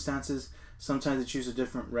the circumstances, sometimes they choose a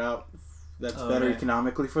different route that's better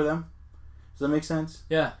economically for them. Does that make sense?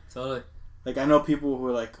 Yeah, totally. Like I know people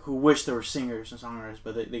who wish they were singers and songwriters,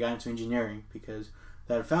 but they got into engineering because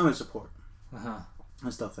they had family support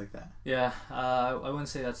and stuff like that. Yeah, I wouldn't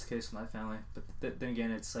say that's the case with my family, but then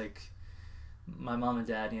again, it's like my mom and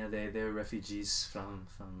dad. They were refugees from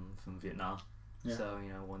Vietnam. Yeah. So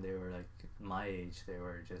when they were like my age, they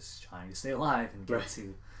were just trying to stay alive and get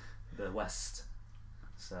to the West.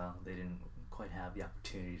 So they didn't quite have the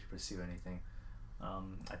opportunity to pursue anything.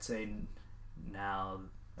 I'd say now,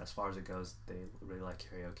 as far as it goes, they really like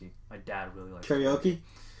karaoke. My dad really likes karaoke.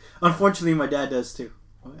 Unfortunately, my dad does too,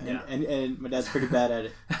 and my dad's pretty bad at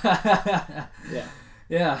it. Yeah.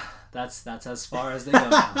 Yeah, that's as far as they go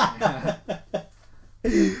now.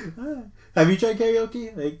 Have you tried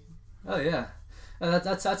karaoke? Like. Oh yeah.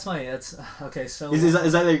 That's funny. That's okay. So is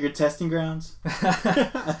that like your testing grounds?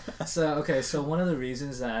 So one of the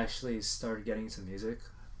reasons I actually started getting into music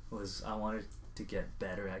was I wanted to get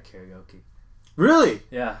better at karaoke. Really?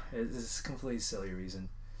 Yeah, it's a completely silly reason.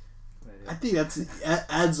 I think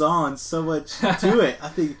adds on so much to it. I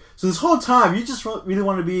think so. This whole time, you just really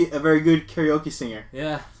want to be a very good karaoke singer.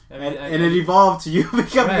 Yeah. And it evolved to you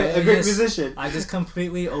becoming a great musician. I just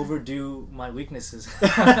completely overdo my weaknesses.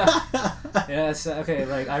 Yeah, so, okay.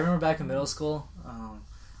 Like I remember back in middle school,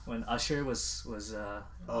 when Usher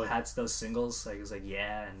had those singles. Like it was like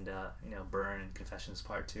Yeah and Burn and Confessions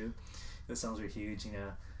Part 2. Those songs were huge.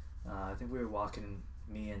 I think we were walking.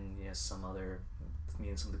 Me and some of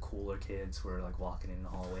the cooler kids were like walking in the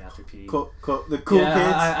hallway after PE. The cool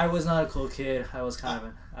kids. I was not a cool kid. I was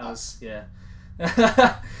kind of yeah.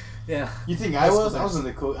 Yeah. You think I was? I wasn't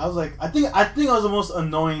the cool. I was like, I think I was the most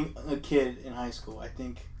annoying kid in high school. I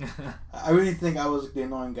think. I really think I was the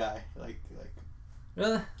annoying guy. Like.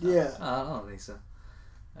 Really? Yeah. I don't think so.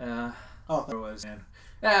 Was.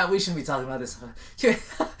 Yeah, we shouldn't be talking about this.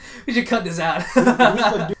 We should cut this out.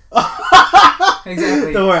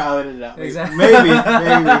 Exactly. Don't worry, I'll edit it out. Exactly. Maybe.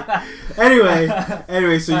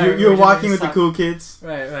 Anyway, so you're walking with the cool kids.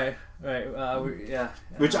 Right. Yeah.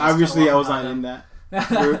 Which obviously I was not in that.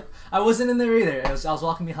 I wasn't in there either. I was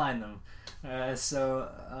walking behind them. So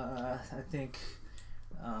I think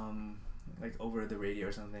like over the radio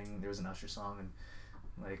or something, there was an Usher song and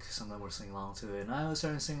like some of them were singing along to it, and I was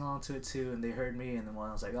starting to sing along to it too. And they heard me, and then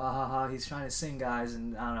one was like, "Oh, ha, ha, he's trying to sing, guys,"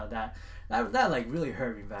 and I don't know that like really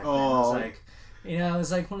hurt me back then. I was like, it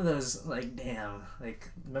was like one of those like damn like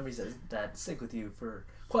memories that stick with you for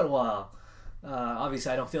quite a while.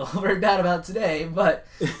 Obviously I don't feel very bad about it today, but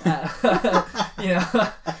it's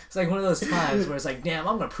like one of those times where it's like, damn,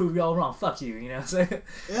 I'm gonna prove y'all wrong. Fuck you, So,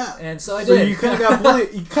 yeah. And so I did. So you kind of got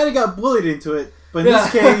bullied. You kind of got bullied into it, but in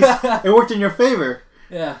this case, it worked in your favor.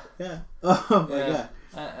 Yeah. Yeah. Oh my god.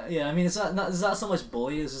 Yeah. I mean, it's not so much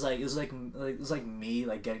bully. It was like me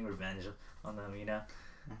like getting revenge on them.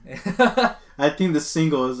 I think the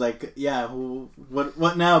single is like, yeah.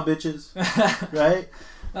 What now, bitches? Right.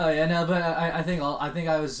 Oh yeah, no, but I think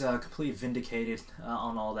I was completely vindicated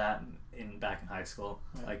on all that back in high school.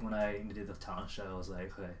 Right. Like when I did the talent show, I was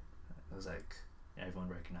like, everyone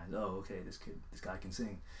recognized. Oh, okay, this guy can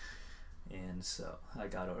sing, and so I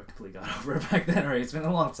completely got over it back then. Right, it's been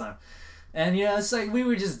a long time, and it's like we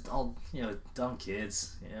were just all dumb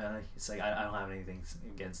kids. It's like I don't have anything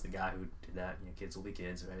against the guy who did that. Kids will be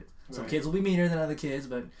kids, right? Some kids will be meaner than other kids,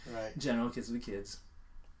 but in general, kids will be kids.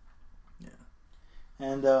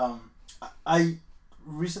 And I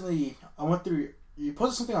recently I went through. You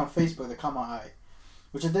posted something on Facebook that caught my eye.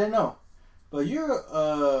 which I didn't know. But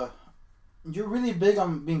you're really big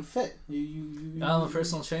on being fit. I'm a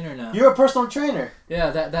personal trainer now. You're a personal trainer. Yeah,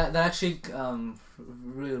 that actually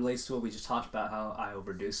really relates to what we just talked about, how I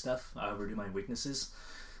overdo stuff. I overdo my weaknesses.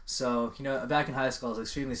 So, back in high school, I was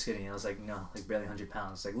extremely skinny. I was like, barely 100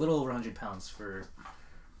 pounds. Like, little over 100 pounds for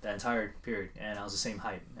that entire period. And I was the same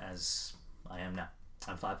height as I am now.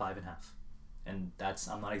 I'm 5'5" and a half. And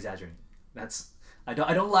I'm not exaggerating. I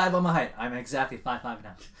don't lie about my height. I'm exactly 5'5" and a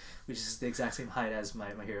half, which is the exact same height as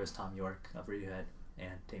my heroes Tom York of Radiohead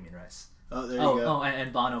and Damien Rice. Oh, there you go. Oh,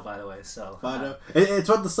 and Bono, by the way. So Bono. It's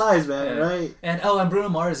what the size, man, yeah. right? And Bruno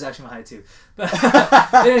Mars is actually my height too. But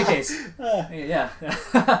in any case, yeah.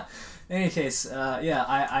 In any case,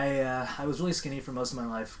 I was really skinny for most of my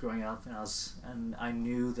life growing up, and I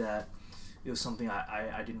knew that it was something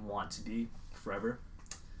I didn't want to be forever.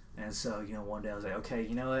 And so, one day I was like, okay,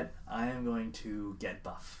 you know what? I am going to get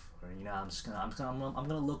buff, or I'm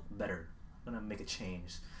gonna look better. I'm gonna make a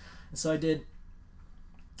change. And so I did.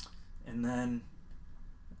 And then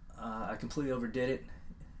I completely overdid it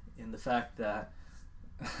in the fact that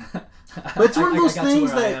but it's one of those things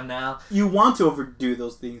that I am now. You want to overdo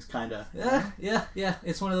those things, kind of. Yeah.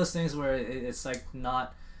 It's one of those things where it's like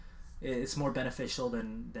not. It's more beneficial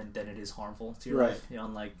than it is harmful to your life.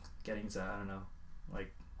 Unlike getting to, I don't know,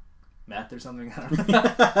 like meth or something. I don't know.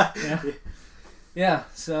 Yeah.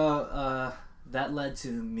 So that led to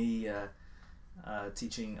me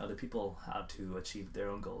teaching other people how to achieve their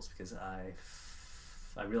own goals, because I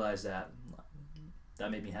realized that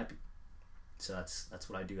made me happy. So that's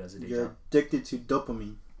what I do as a day job. You're addicted to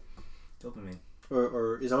dopamine. Dopamine.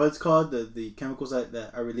 Or is that what it's called? The chemicals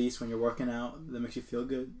that are released when you're working out that makes you feel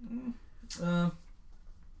good? I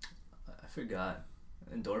forgot.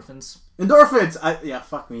 Endorphins.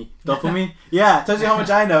 Fuck me. Dopamine? Yeah, tells you how much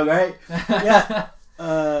I know, right? Yeah.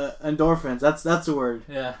 Endorphins. That's the word.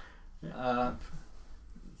 Yeah.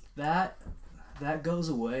 That goes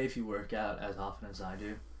away if you work out as often as I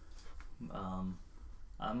do.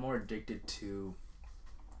 I'm more addicted to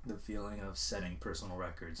the feeling of setting personal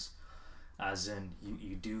records, as in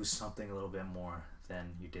you do something a little bit more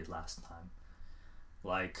than you did last time.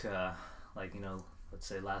 Like let's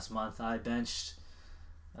say last month I benched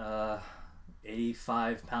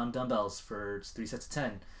 85-pound dumbbells for 3 sets of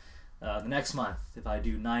 10. The next month, if I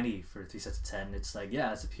do 90 for 3 sets of 10, it's like,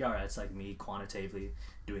 yeah, it's a PR. It's like me quantitatively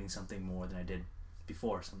doing something more than I did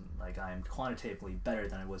before. Like I am quantitatively better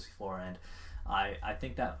than I was before, and I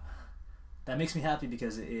think that makes me happy,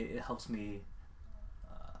 because it helps me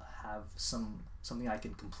have something I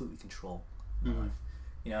can completely control in my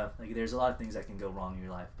life. Like there's a lot of things that can go wrong in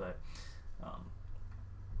your life, but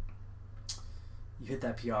you hit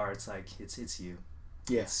that PR, it's like it's you.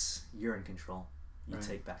 Yes, you're in control. You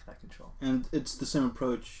take back that control. And it's the same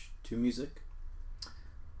approach to music.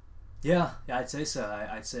 Yeah, I'd say so.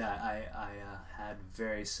 I'd say I had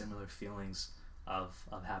very similar feelings of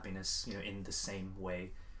happiness, in the same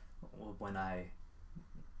way when I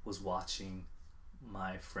was watching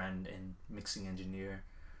my friend and mixing engineer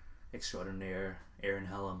extraordinaire Aaron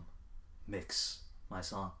Hellam mix my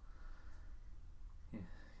song.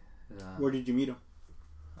 Where did you meet him?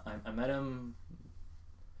 I met him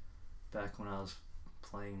back when I was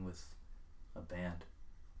playing with a band.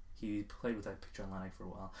 He played with Picture Atlantic for a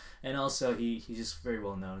while, and also he's just very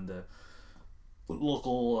well known in the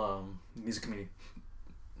local music community.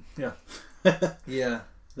 Yeah. Yeah.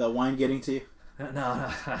 That wine getting to you?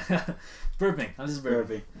 No. Burping. I'm just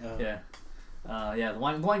burping. Oh. Yeah. The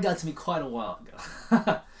wine got to me quite a while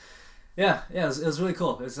ago. Yeah, it was really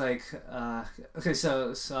cool. It's like, okay,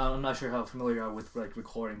 so I'm not sure how familiar you are with like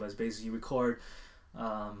recording, but it's basically you record,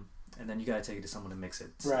 and then you gotta take it to someone to mix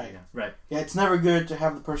it. So, right. Right. Yeah, it's never good to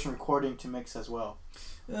have the person recording to mix as well.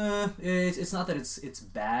 It's not that it's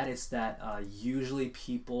bad. It's that usually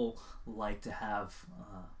people like to have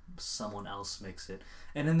someone else mix it,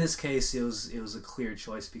 and in this case, it was a clear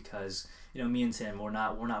choice, because me and Tim, we're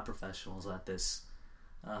not professionals at this.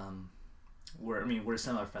 We're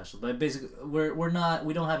semi-professional, but basically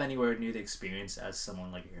we don't have anywhere near the experience as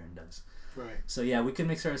someone like Aaron does. Right. So yeah, we could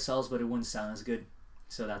mix it ourselves, but it wouldn't sound as good.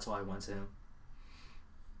 So that's why I went to him.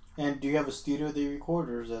 And do you have a studio that you record,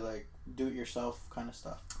 or is it like do-it-yourself kind of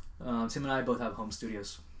stuff? Tim and I both have home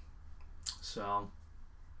studios. So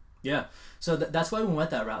yeah, so that's why we went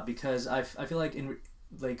that route, because I feel like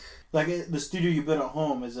the studio you built at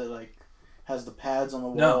home, is it like has the pads on the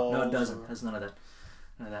wall? walls? No, it doesn't. It has none of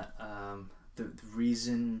that. The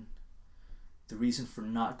reason for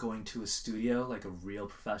not going to a studio, like a real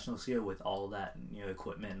professional studio with all that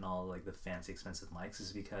equipment and all like the fancy expensive mics,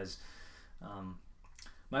 is because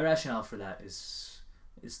my rationale for that is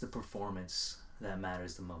the performance that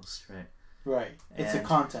matters the most, right? Right. It's the And-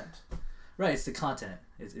 content. Right, it's the content.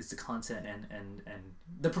 It's the content and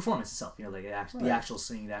the performance itself. You know, like the Right. actual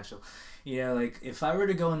singing, the actual. You know, like if I were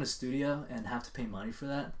to go in the studio and have to pay money for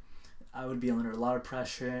that, I would be under a lot of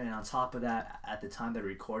pressure. And on top of that, at the time that I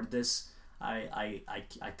recorded this, I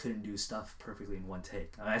couldn't do stuff perfectly in one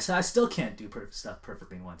take. I still can't do stuff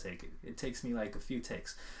perfectly in one take. It takes me like a few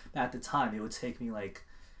takes. At the time, it would take me like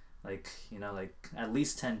at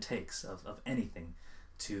least 10 takes of anything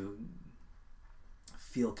to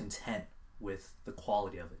feel content with the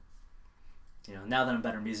quality of it. You know, now that I'm a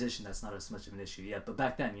better musician, that's not as much of an issue yet. But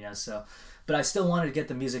back then, you know, but I still wanted to get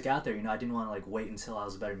the music out there. You know, I didn't want to like wait until I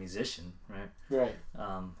was a better musician, right? Right.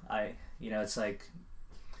 It's like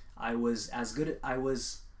I was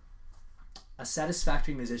a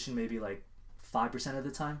satisfactory musician maybe like 5% of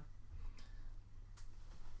the time.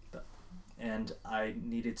 And I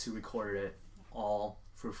needed to record it all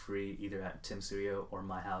for free, either at Tim's studio or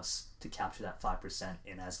my house, to capture that 5%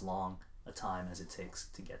 in as long a time as it takes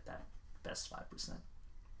to get that best 5%.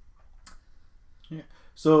 Yeah.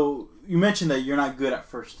 So you mentioned that you're not good at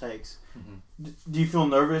first takes. Mm-hmm. Do you feel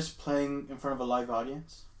nervous playing in front of a live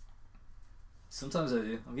audience? Sometimes I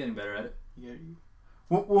do. I'm getting better at it. Yeah.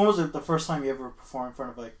 When was it the first time you ever performed in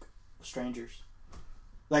front of like strangers,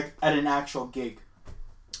 like at an actual gig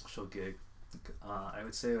Show gig. I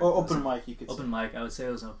would say. or open mic? You could Open mic. I would say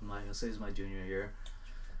it was an open mic. I would say it was my junior year.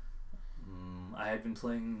 I had been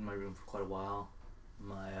playing in my room for quite a while.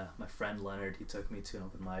 My friend Leonard, he took me to an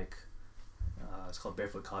open mic. It's called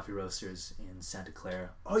Barefoot Coffee Roasters in Santa Clara.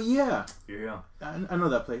 Oh yeah, Yeah. I know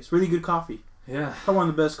that place. Really good coffee. Yeah. Probably one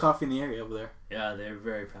of the best coffee in the area over there. Yeah, they're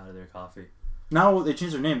very proud of their coffee. Now they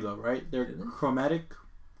changed their name though, right? They're Did they? Chromatic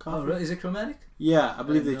Coffee. Oh, really? Is it chromatic? Yeah, I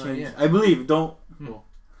believe I they had no changed. idea. I believe. Don't. Hmm. Well,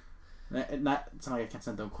 it's not like I can't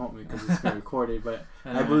send. Don't quote me because it's been recorded. But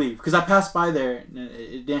I know. believe because I passed by there and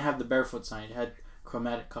it didn't have the barefoot sign. It had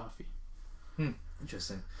Chromatic Coffee.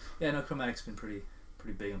 Interesting. Yeah, no, chromatic's been pretty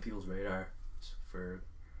big on people's radar for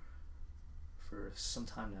some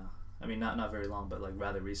time now. I mean, not very long, but like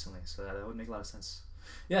rather recently. So that would make a lot of sense.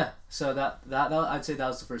 Yeah. So that I'd say that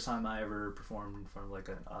was the first time I ever performed in front of like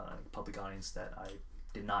a public audience that I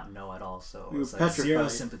did not know at all. So it You was were like zero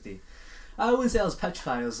petrified. sympathy. I wouldn't say I was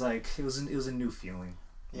petrified. It was like it was a new feeling.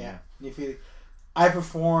 Yeah. If you, I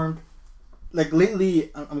performed like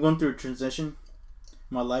lately. I'm going through a transition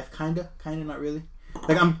in my life, kinda, not really.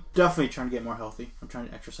 Like I'm definitely trying to get more healthy. I'm trying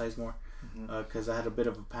to exercise more because I had a bit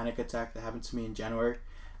of a panic attack that happened to me in January,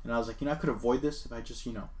 and I was like, I could avoid this if I just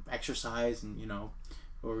exercise and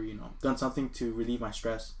or done something to relieve my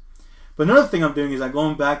stress. But another thing I'm doing is I'm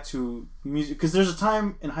going back to music because there's a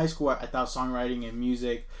time in high school I thought songwriting and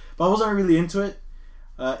music, but I wasn't really into it.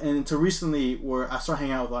 And until recently, where I started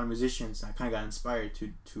hanging out with a lot of musicians, I kind of got inspired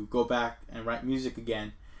to go back and write music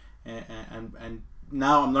again, and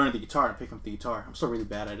now I'm learning the guitar and picking up the guitar. I'm still really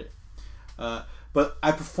bad at it, but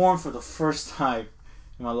I performed for the first time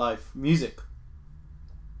in my life music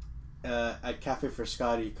at Cafe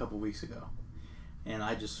Frascati a couple weeks ago, and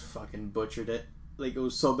I just fucking butchered it. Like it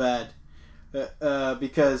was so bad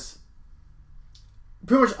because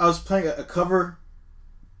pretty much I was playing a cover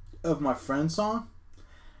of my friend's song.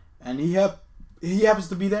 And he happens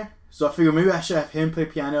to be there, so I figured maybe I should have him play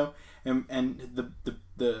piano and the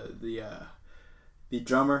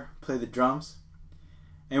drummer play the drums.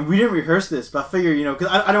 And we didn't rehearse this, but I figured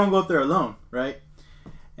because I don't go up there alone, right?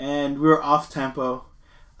 And we were off tempo.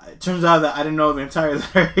 It turns out that I didn't know the entire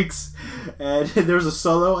lyrics, and there was a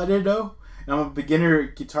solo I didn't know. And I'm a beginner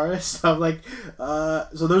guitarist. So I'm like,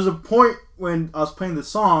 so there's a point when I was playing the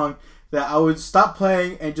song that I would stop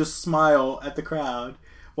playing and just smile at the crowd,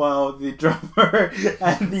 while the drummer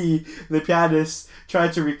and the pianist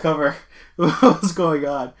tried to recover what was going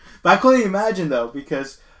on. But I couldn't imagine though,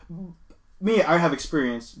 because I have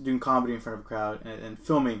experience doing comedy in front of a crowd and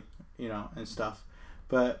filming, and stuff.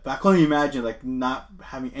 But I couldn't imagine like not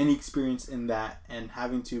having any experience in that and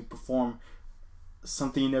having to perform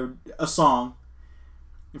something a song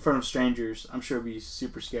in front of strangers. I'm sure it'd be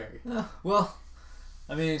super scary. Well,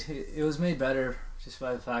 I mean, it was made better just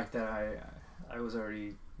by the fact that I was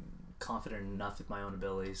already confident enough with my own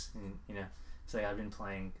abilities, and it's like I've been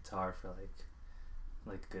playing guitar for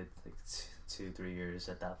like good 2-3 years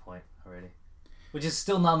at that point already, which is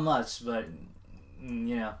still not much, but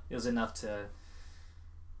it was enough to.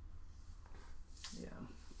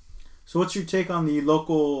 So what's your take on the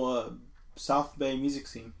local South Bay music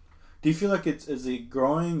scene? Do you feel like is it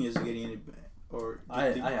growing? Is it getting any? Or I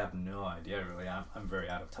have no idea really. I'm very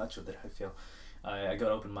out of touch with it. I feel I go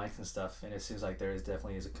to open mics and stuff, and it seems like there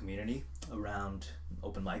definitely is a community around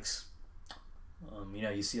open mics.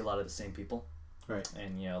 You see a lot of the same people Right.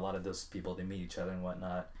 And a lot of those people, they meet each other and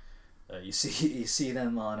whatnot. You see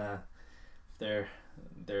them on their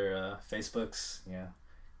Facebooks,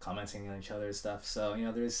 commenting on each other's stuff. So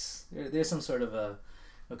there's some sort of a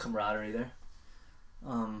camaraderie there.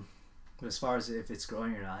 But as far as if it's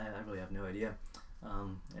growing or not, I really have no idea.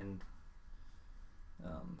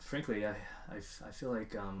 Frankly, I feel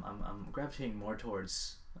like I'm gravitating more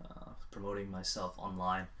towards promoting myself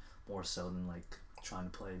online more so than like trying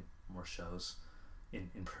to play more shows in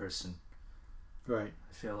person. Right.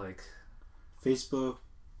 I feel like Facebook,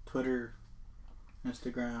 Twitter,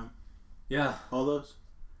 Instagram. Yeah. All those.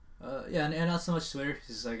 Yeah, and not so much Twitter.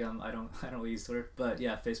 Just like I don't really use Twitter, but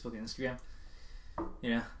yeah, Facebook and Instagram.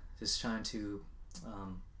 Just trying to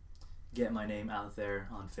get my name out there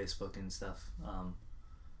on Facebook and stuff.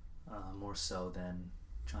 More so than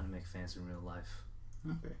trying to make fans in real life.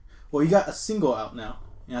 Okay. Well, you got a single out now,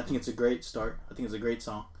 and I think it's a great start. I think it's a great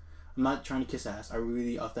song. I'm not trying to kiss ass. I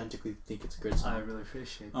really authentically think it's a good song. I really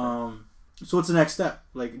appreciate that. So what's the next step?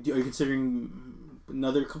 Like, are you considering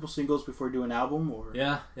another couple singles before you do an album, or?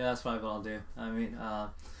 Yeah, that's probably what I'll do. I mean,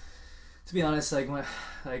 to be honest, I didn't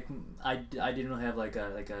really have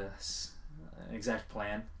an exact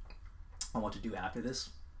plan on what to do after this.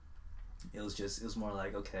 It was more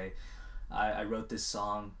like, okay, I wrote this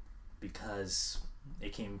song because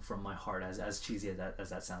it came from my heart, as cheesy as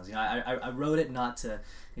that sounds. I wrote it not to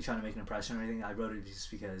trying to make an impression or anything. I wrote it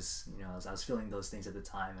just because I was feeling those things at the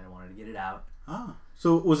time and I wanted to get it out. Ah,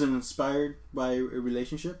 so was it inspired by a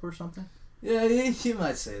relationship or something? Yeah, you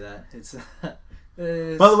might say that. It's by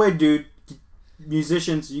the way, dude,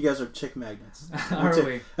 musicians, you guys are chick magnets. Are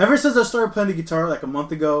we? Ever since I started playing the guitar like a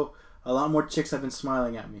month ago, a lot more chicks have been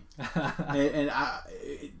smiling at me, and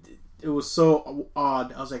it was so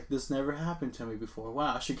odd. I was like, this never happened to me before.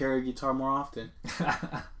 Wow, I should carry a guitar more often.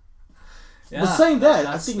 Yeah, but saying that,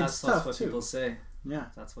 I think it's tough that's what too. people say. Yeah,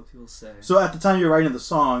 that's what people say. So at the time you were writing the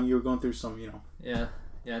song, you were going through some, yeah,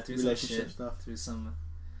 through relationship some shit, stuff. through some.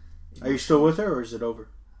 Are you still with her, or is it over?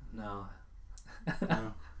 No.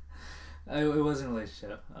 No. It wasn't a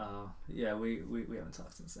relationship. Yeah, we haven't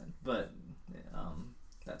talked since then. But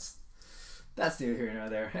that's neither here nor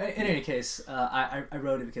there. In any case, I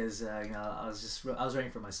wrote it because I was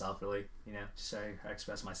writing for myself, really. Just so I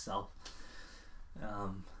express myself.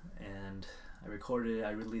 And I recorded it.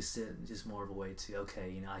 I released it just more of a way to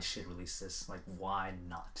I should release this. Like, why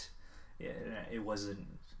not? It wasn't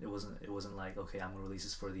like, okay, I'm gonna release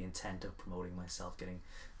this for the intent of promoting myself, getting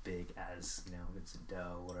big as Vincent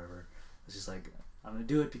Doe, whatever. It's just like, I'm gonna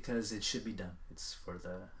do it because it should be done. It's for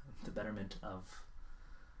the betterment of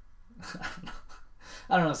I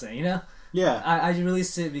don't know what I'm saying, Yeah. I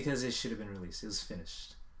released it because it should have been released. It was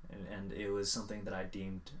finished, and it was something that I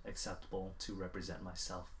deemed acceptable to represent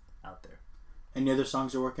myself out there. Any other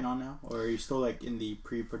songs you're working on now, or are you still like in the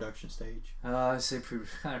pre-production stage? I say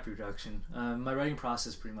kind of pre-production. My writing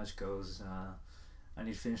process pretty much goes. I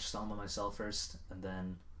need to finish the song by myself first, and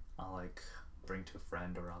then I'll bring to a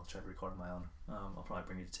friend, or I'll try to record my own. I'll probably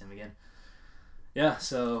bring it to Tim again. Yeah,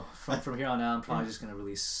 so from here on out, I'm probably just gonna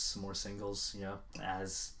release some more singles,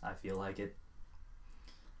 as I feel like it.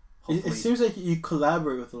 It seems like you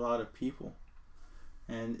collaborate with a lot of people,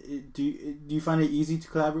 and do you find it easy to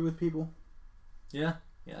collaborate with people? Yeah,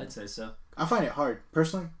 I'd say so. I find it hard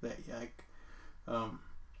personally.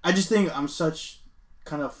 I just think I'm such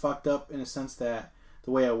kind of fucked up in a sense that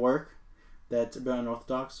the way I work, that's a bit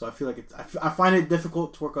unorthodox. So I feel like I find it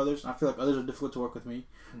difficult to work with others. I feel like others are difficult to work with me.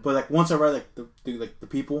 Mm-hmm. But once I write the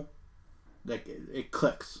people, it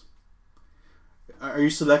clicks. Are you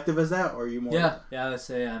selective as that, or are you more? Yeah, I would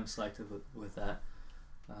say I'm selective with that.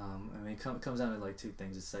 It comes down to two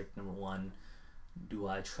things. It's number one, do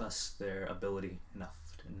I trust their ability enough?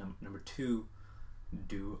 Number two,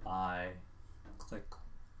 do I click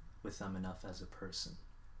with them enough as a person?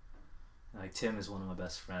 Tim is one of my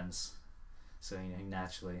best friends, so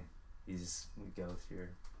naturally you go with your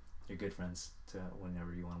good friends to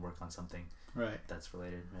whenever you want to work on something that's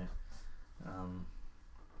related, right?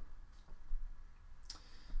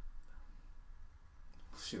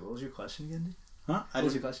 Shoot, what was your question again, dude? Huh? What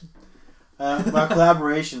was your question? About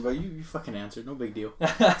collaboration, but you fucking answered. No big deal.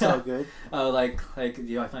 It's all good. Oh,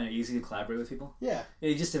 do I find it easy to collaborate with people? Yeah.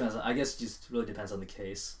 It just depends. I guess it just really depends on the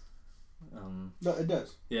case. No, it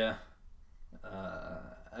does. Yeah.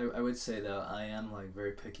 I would say though, I am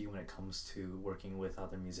very picky when it comes to working with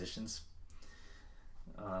other musicians.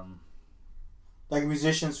 Like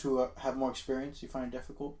musicians who have more experience, you find it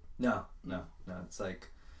difficult? No. It's like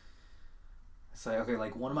okay,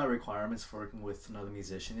 one of my requirements for working with another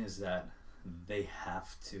musician is that they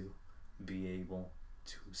have to be able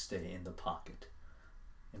to stay in the pocket.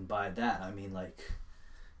 And by that I mean like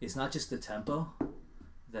it's not just the tempo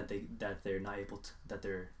that they're not able to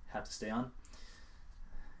have to stay on.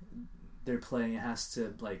 They're playing, it has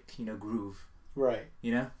to like, you know, groove. Right.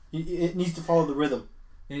 You know? It needs to follow the rhythm.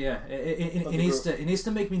 Yeah, it needs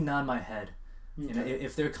to make me nod my head. Okay. You know,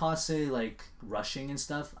 if they're constantly like rushing and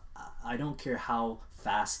stuff, I don't care how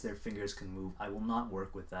fast their fingers can move. I will not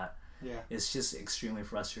work with that. Yeah. It's just extremely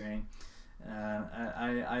frustrating.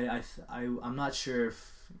 I'm not sure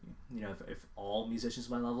if, you know, if all musicians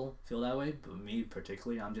at my level feel that way, but me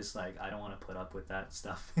particularly, I'm just like, I don't want to put up with that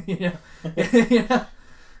stuff. You know? You know?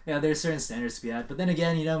 Yeah, there's certain standards to be had, but then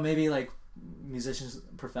again, you know, maybe like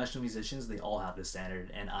professional musicians, they all have this standard,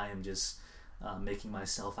 and I am just making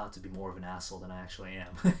myself out to be more of an asshole than I actually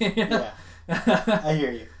am. Yeah, I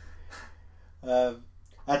hear you.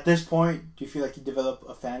 At this point, do you feel like you develop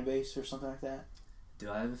a fan base or something like that? Do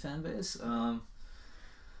I have a fan base? I'd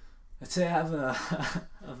say I have a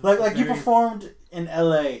like you performed in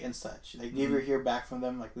LA and such. Like, do you ever hear back from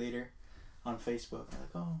them like later on Facebook?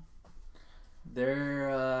 Like, oh,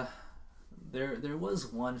 there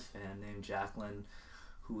was one fan named Jacqueline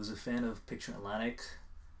who was a fan of Picture Atlantic.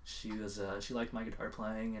 She liked my guitar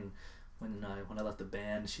playing, and when I left the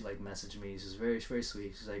band, she like messaged me. She was very, very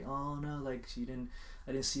sweet. She's like, oh no, like I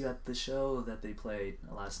didn't see you at the show that they played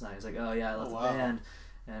last night. It's like, oh yeah, I left the band,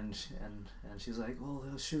 and she's like, well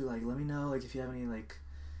shoot, like let me know like if you have any like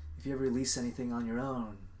if you ever release anything on your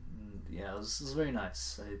own. And, yeah, it was very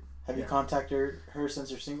nice. Have you contacted her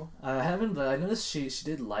since you're single? I haven't, but I noticed she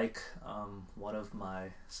did like one of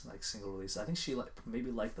my like single releases. I think she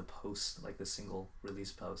maybe liked the post, like the single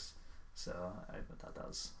release post. So I thought that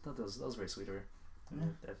was very sweet of her.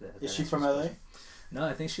 Yeah. Is she from LA? No,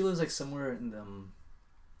 I think she lives like somewhere in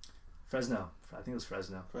Fresno. I think it was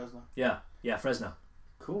Fresno. Fresno. Yeah, Fresno.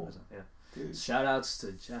 Cool. Fresno, yeah. Dude. Shout outs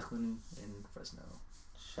to Jacqueline in Fresno.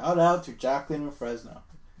 Shout out to Jacqueline in Fresno.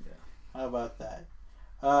 Yeah. How about that?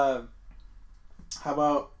 How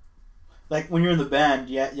about like when you're in the band?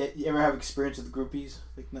 You ever have experience with groupies?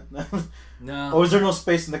 Like, no. Or was there no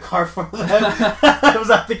space in the car for them? Was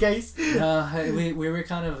that the case? No, we were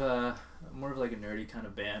kind of more of like a nerdy kind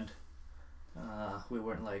of band. We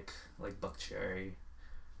weren't like Buckcherry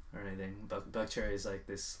or anything. Buckcherry is like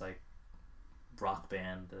this like rock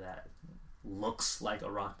band that looks like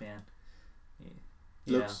a rock band.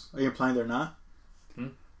 Yeah. Looks? Are you implying they're not?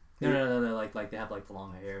 No. They're like they have like the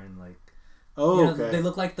long hair and like. Oh, you know, okay. They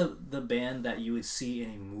look like the band that you would see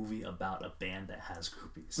in a movie about a band that has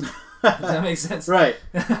groupies. Does that make sense? Right.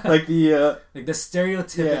 Like the like the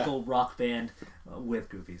stereotypical rock band with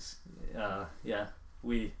groupies. I.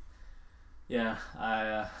 Do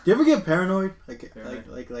you ever get paranoid? Paranoid?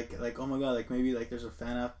 Like oh my god, like maybe like there's a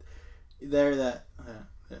fan out there that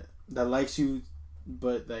likes you,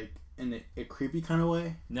 but like in a creepy kind of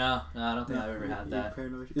way? No, I don't think I've ever had that.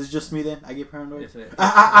 Paranoid? Is it just me then? I get paranoid? If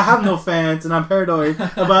I have no fans and I'm paranoid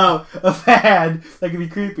about a fan that can be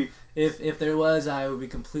creepy. If there was, I would be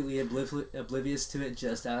completely oblivious to it,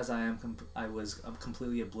 just as I'm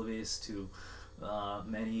completely oblivious to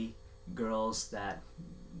many girls that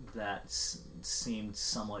seemed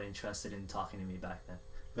somewhat interested in talking to me back then.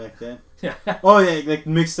 Back then? Yeah. Oh yeah, like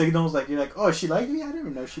mixed signals. Like you're like, oh, she liked me. I didn't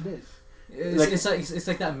even know she did. It's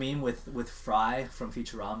like that meme with Fry from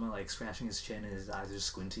Futurama, like scratching his chin and his eyes are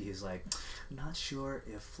squinty. He's like, not sure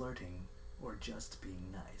if flirting or just being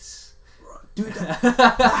nice. Dude,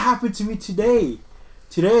 that happened to me today.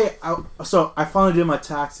 Today, I finally did my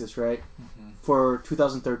taxes, right, for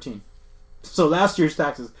 2013. So last year's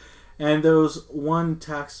taxes, and there was one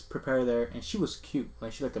tax preparer there, and she was cute.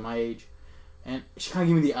 Like she looked at my age, and she kind of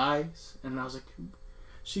gave me the eyes, and I was like.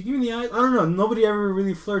 She gave me the eyes. I don't know. Nobody ever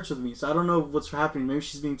really flirts with me, so I don't know what's happening. Maybe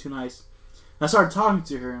she's being too nice. I started talking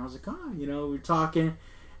to her, and I was like, oh, you know, we're talking.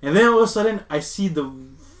 And then all of a sudden, I see the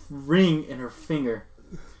ring in her finger.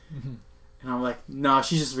 And I'm like, no,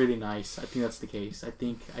 she's just really nice. I think that's the case. I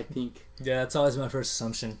think. Yeah, that's always my first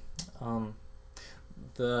assumption.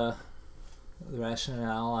 The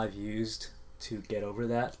rationale I've used to get over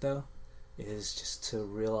that, though, is just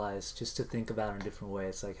to think about it in a different way.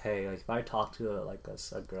 It's like, hey, like if I talk to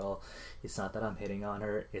a girl, it's not that I'm hitting on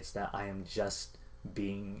her, it's that I am just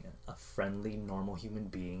being a friendly, normal human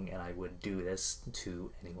being, and I would do this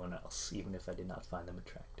to anyone else, even if I did not find them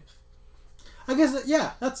attractive. I guess,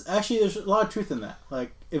 that's actually, there's a lot of truth in that.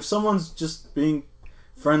 Like, if someone's just being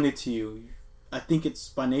friendly to you, I think it's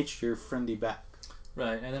by nature you're friendly back.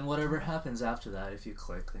 Right, and then whatever happens after that, if you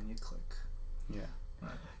click, then you click. Yeah.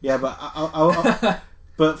 Right. Yeah, but I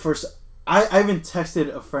even texted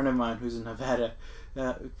a friend of mine who's in Nevada,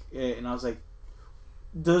 and I was like,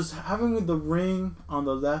 does having the ring on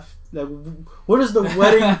the left, like, what is the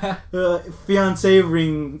wedding fiance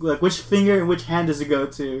ring, like, which finger and which hand does it go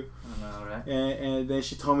to? I know, right? And then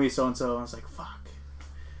she told me so and so. I was like, fuck.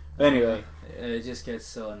 But anyway, it just gets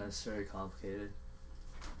so unnecessarily complicated.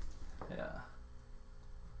 Yeah.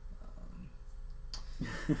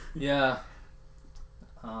 Yeah.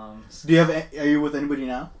 do you have? Are you with anybody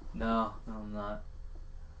now? No, I'm not.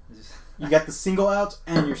 I just You got the single out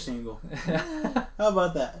and you're single. How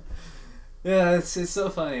about that? Yeah, it's so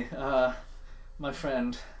funny. My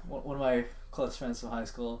friend, one of my close friends from high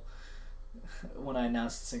school, when I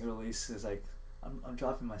announced the single release, is like, I'm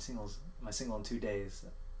dropping my single in 2 days.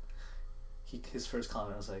 His first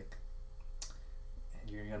comment was like,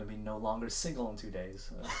 and you're gonna be no longer single in 2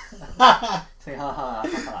 days. Say ha ha ha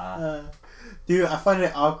ha. Dude, I find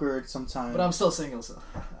it awkward sometimes. But I'm still single, so.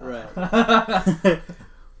 Right.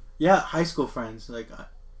 Yeah, high school friends. Like,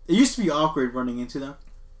 it used to be awkward running into them,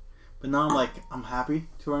 but now I'm like, I'm happy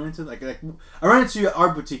to run into them. Like I ran into you at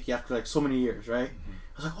Art Boutique after like so many years, right?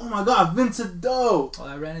 I was like, oh my god, Vincent Doe. Well,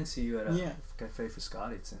 I ran into you at a cafe for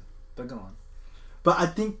Scotty too. But go on. But I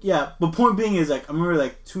think, yeah, but point being is, like, I remember,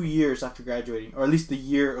 like, 2 years after graduating, or at least a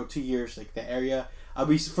year or 2 years, like, the area, I'll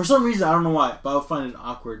be, for some reason, I don't know why, but I'll find it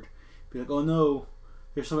awkward. Be like, oh no,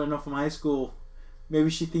 there's someone I know from high school.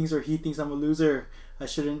 Maybe she thinks or he thinks I'm a loser. I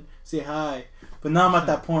shouldn't say hi. But now I'm at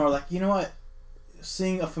that point where, like, you know what?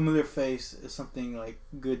 Seeing a familiar face is something, like,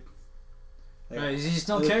 good. Like, right, you just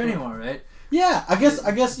don't care anymore, right? Yeah, I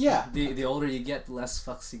guess, yeah. The older you get, the less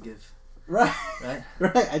fucks you give. Right. Right.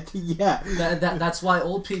 Right. I think, yeah. That's why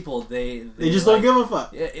old people they just like, don't give a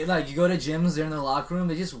fuck. Like, you go to gyms, they're in their locker room,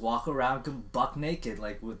 they just walk around buck naked,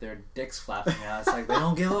 like with their dicks flapping out. It's like they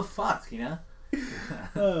don't give a fuck, you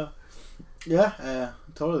know. Yeah,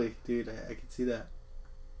 totally, dude. I can see that.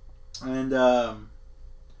 And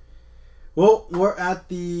well, we're at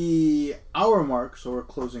the hour mark, so we're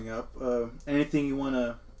closing up. Anything you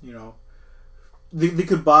wanna, you know, they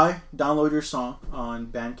could download your song on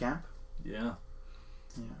Bandcamp. Yeah.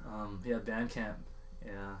 Yeah, Bandcamp.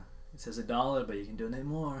 Yeah, it says $1, but you can donate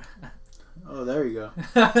more. Oh, there you go.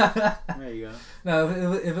 There you go. No,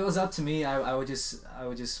 if it was up to me, I would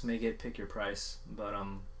just make it pick your price. But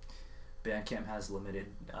Bandcamp has limited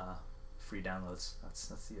free downloads.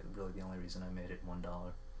 That's really the only reason I made it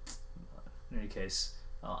 $1. In any case,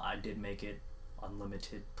 I did make it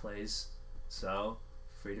unlimited plays, so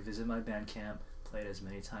free to visit my Bandcamp. Play it as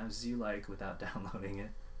many times as you like without downloading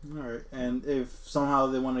it. Alright, and if somehow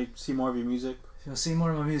they want to see more of your music? If you'll see more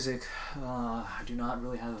of my music, I do not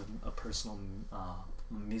really have a personal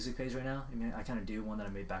music page right now. I mean, I kind of do one that I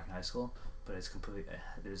made back in high school, but it's completely,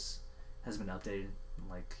 hasn't been updated in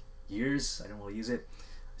like years. I don't really use it. I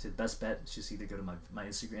said best bet is just either go to my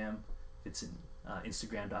Instagram. It's in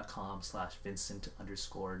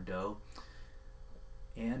Instagram.com/Vincent_Doe,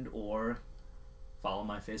 and or follow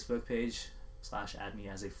my Facebook page / add me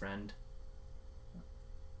as a friend.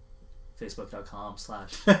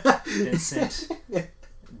 Facebook.com/Vincent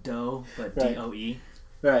Doe, but right. DOE.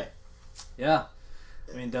 Right. Yeah.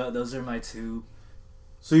 I mean, those are my two.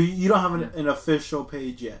 So you don't have an official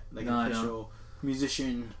page yet, like no, an official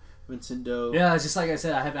musician Vincent Doe. Yeah, it's just like I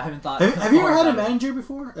said, I haven't thought. Have you ever had a manager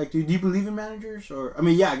before? Like, do you believe in managers? Or I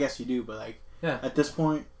mean, yeah, I guess you do, but like, at this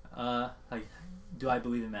point, like, do I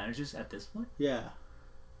believe in managers at this point? Yeah.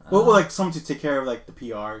 Well, like someone to take care of like the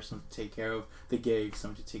PR, someone to take care of the gigs,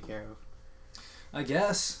 someone to take care of. I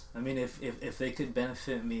guess. I mean, if they could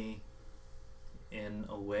benefit me in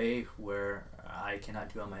a way where I cannot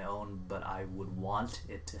do on my own, but I would want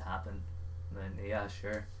it to happen, then yeah,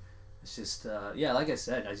 sure. It's just, like I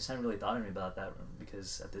said, I just haven't really thought about that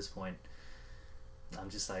because at this point, I'm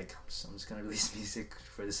just like, I'm just going to release music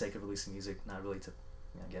for the sake of releasing music, not really to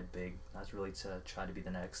get big, not really to try to be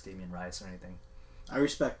the next Damien Rice or anything. I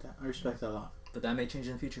respect that. I respect that a lot. But that may change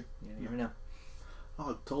in the future. You never know.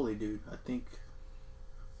 Oh, totally, dude. I think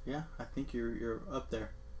you're up there.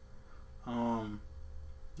 And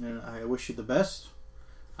I wish you the best.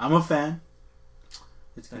 I'm a fan.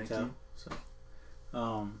 It's good to tell. So,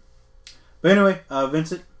 but anyway,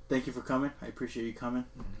 Vincent, thank you for coming. I appreciate you coming.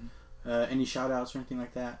 Mm-hmm. Any shout outs or anything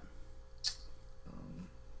like that?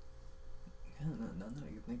 None that I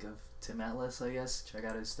can think of. Tim Atlas, I guess. Check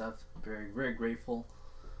out his stuff. Very, very grateful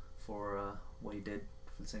for what he did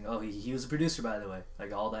for the thing. Oh, he was a producer, by the way.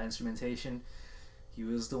 Like, all that instrumentation, he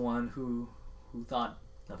was the one who thought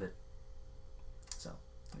of it. So,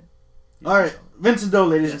 yeah. All right, Vincent Doe,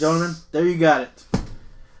 ladies and gentlemen. There you got it.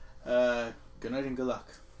 Good night and good luck.